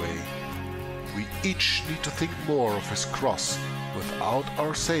away. We each need to think more of his cross. Without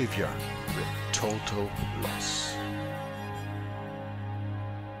our Savior, we're total loss.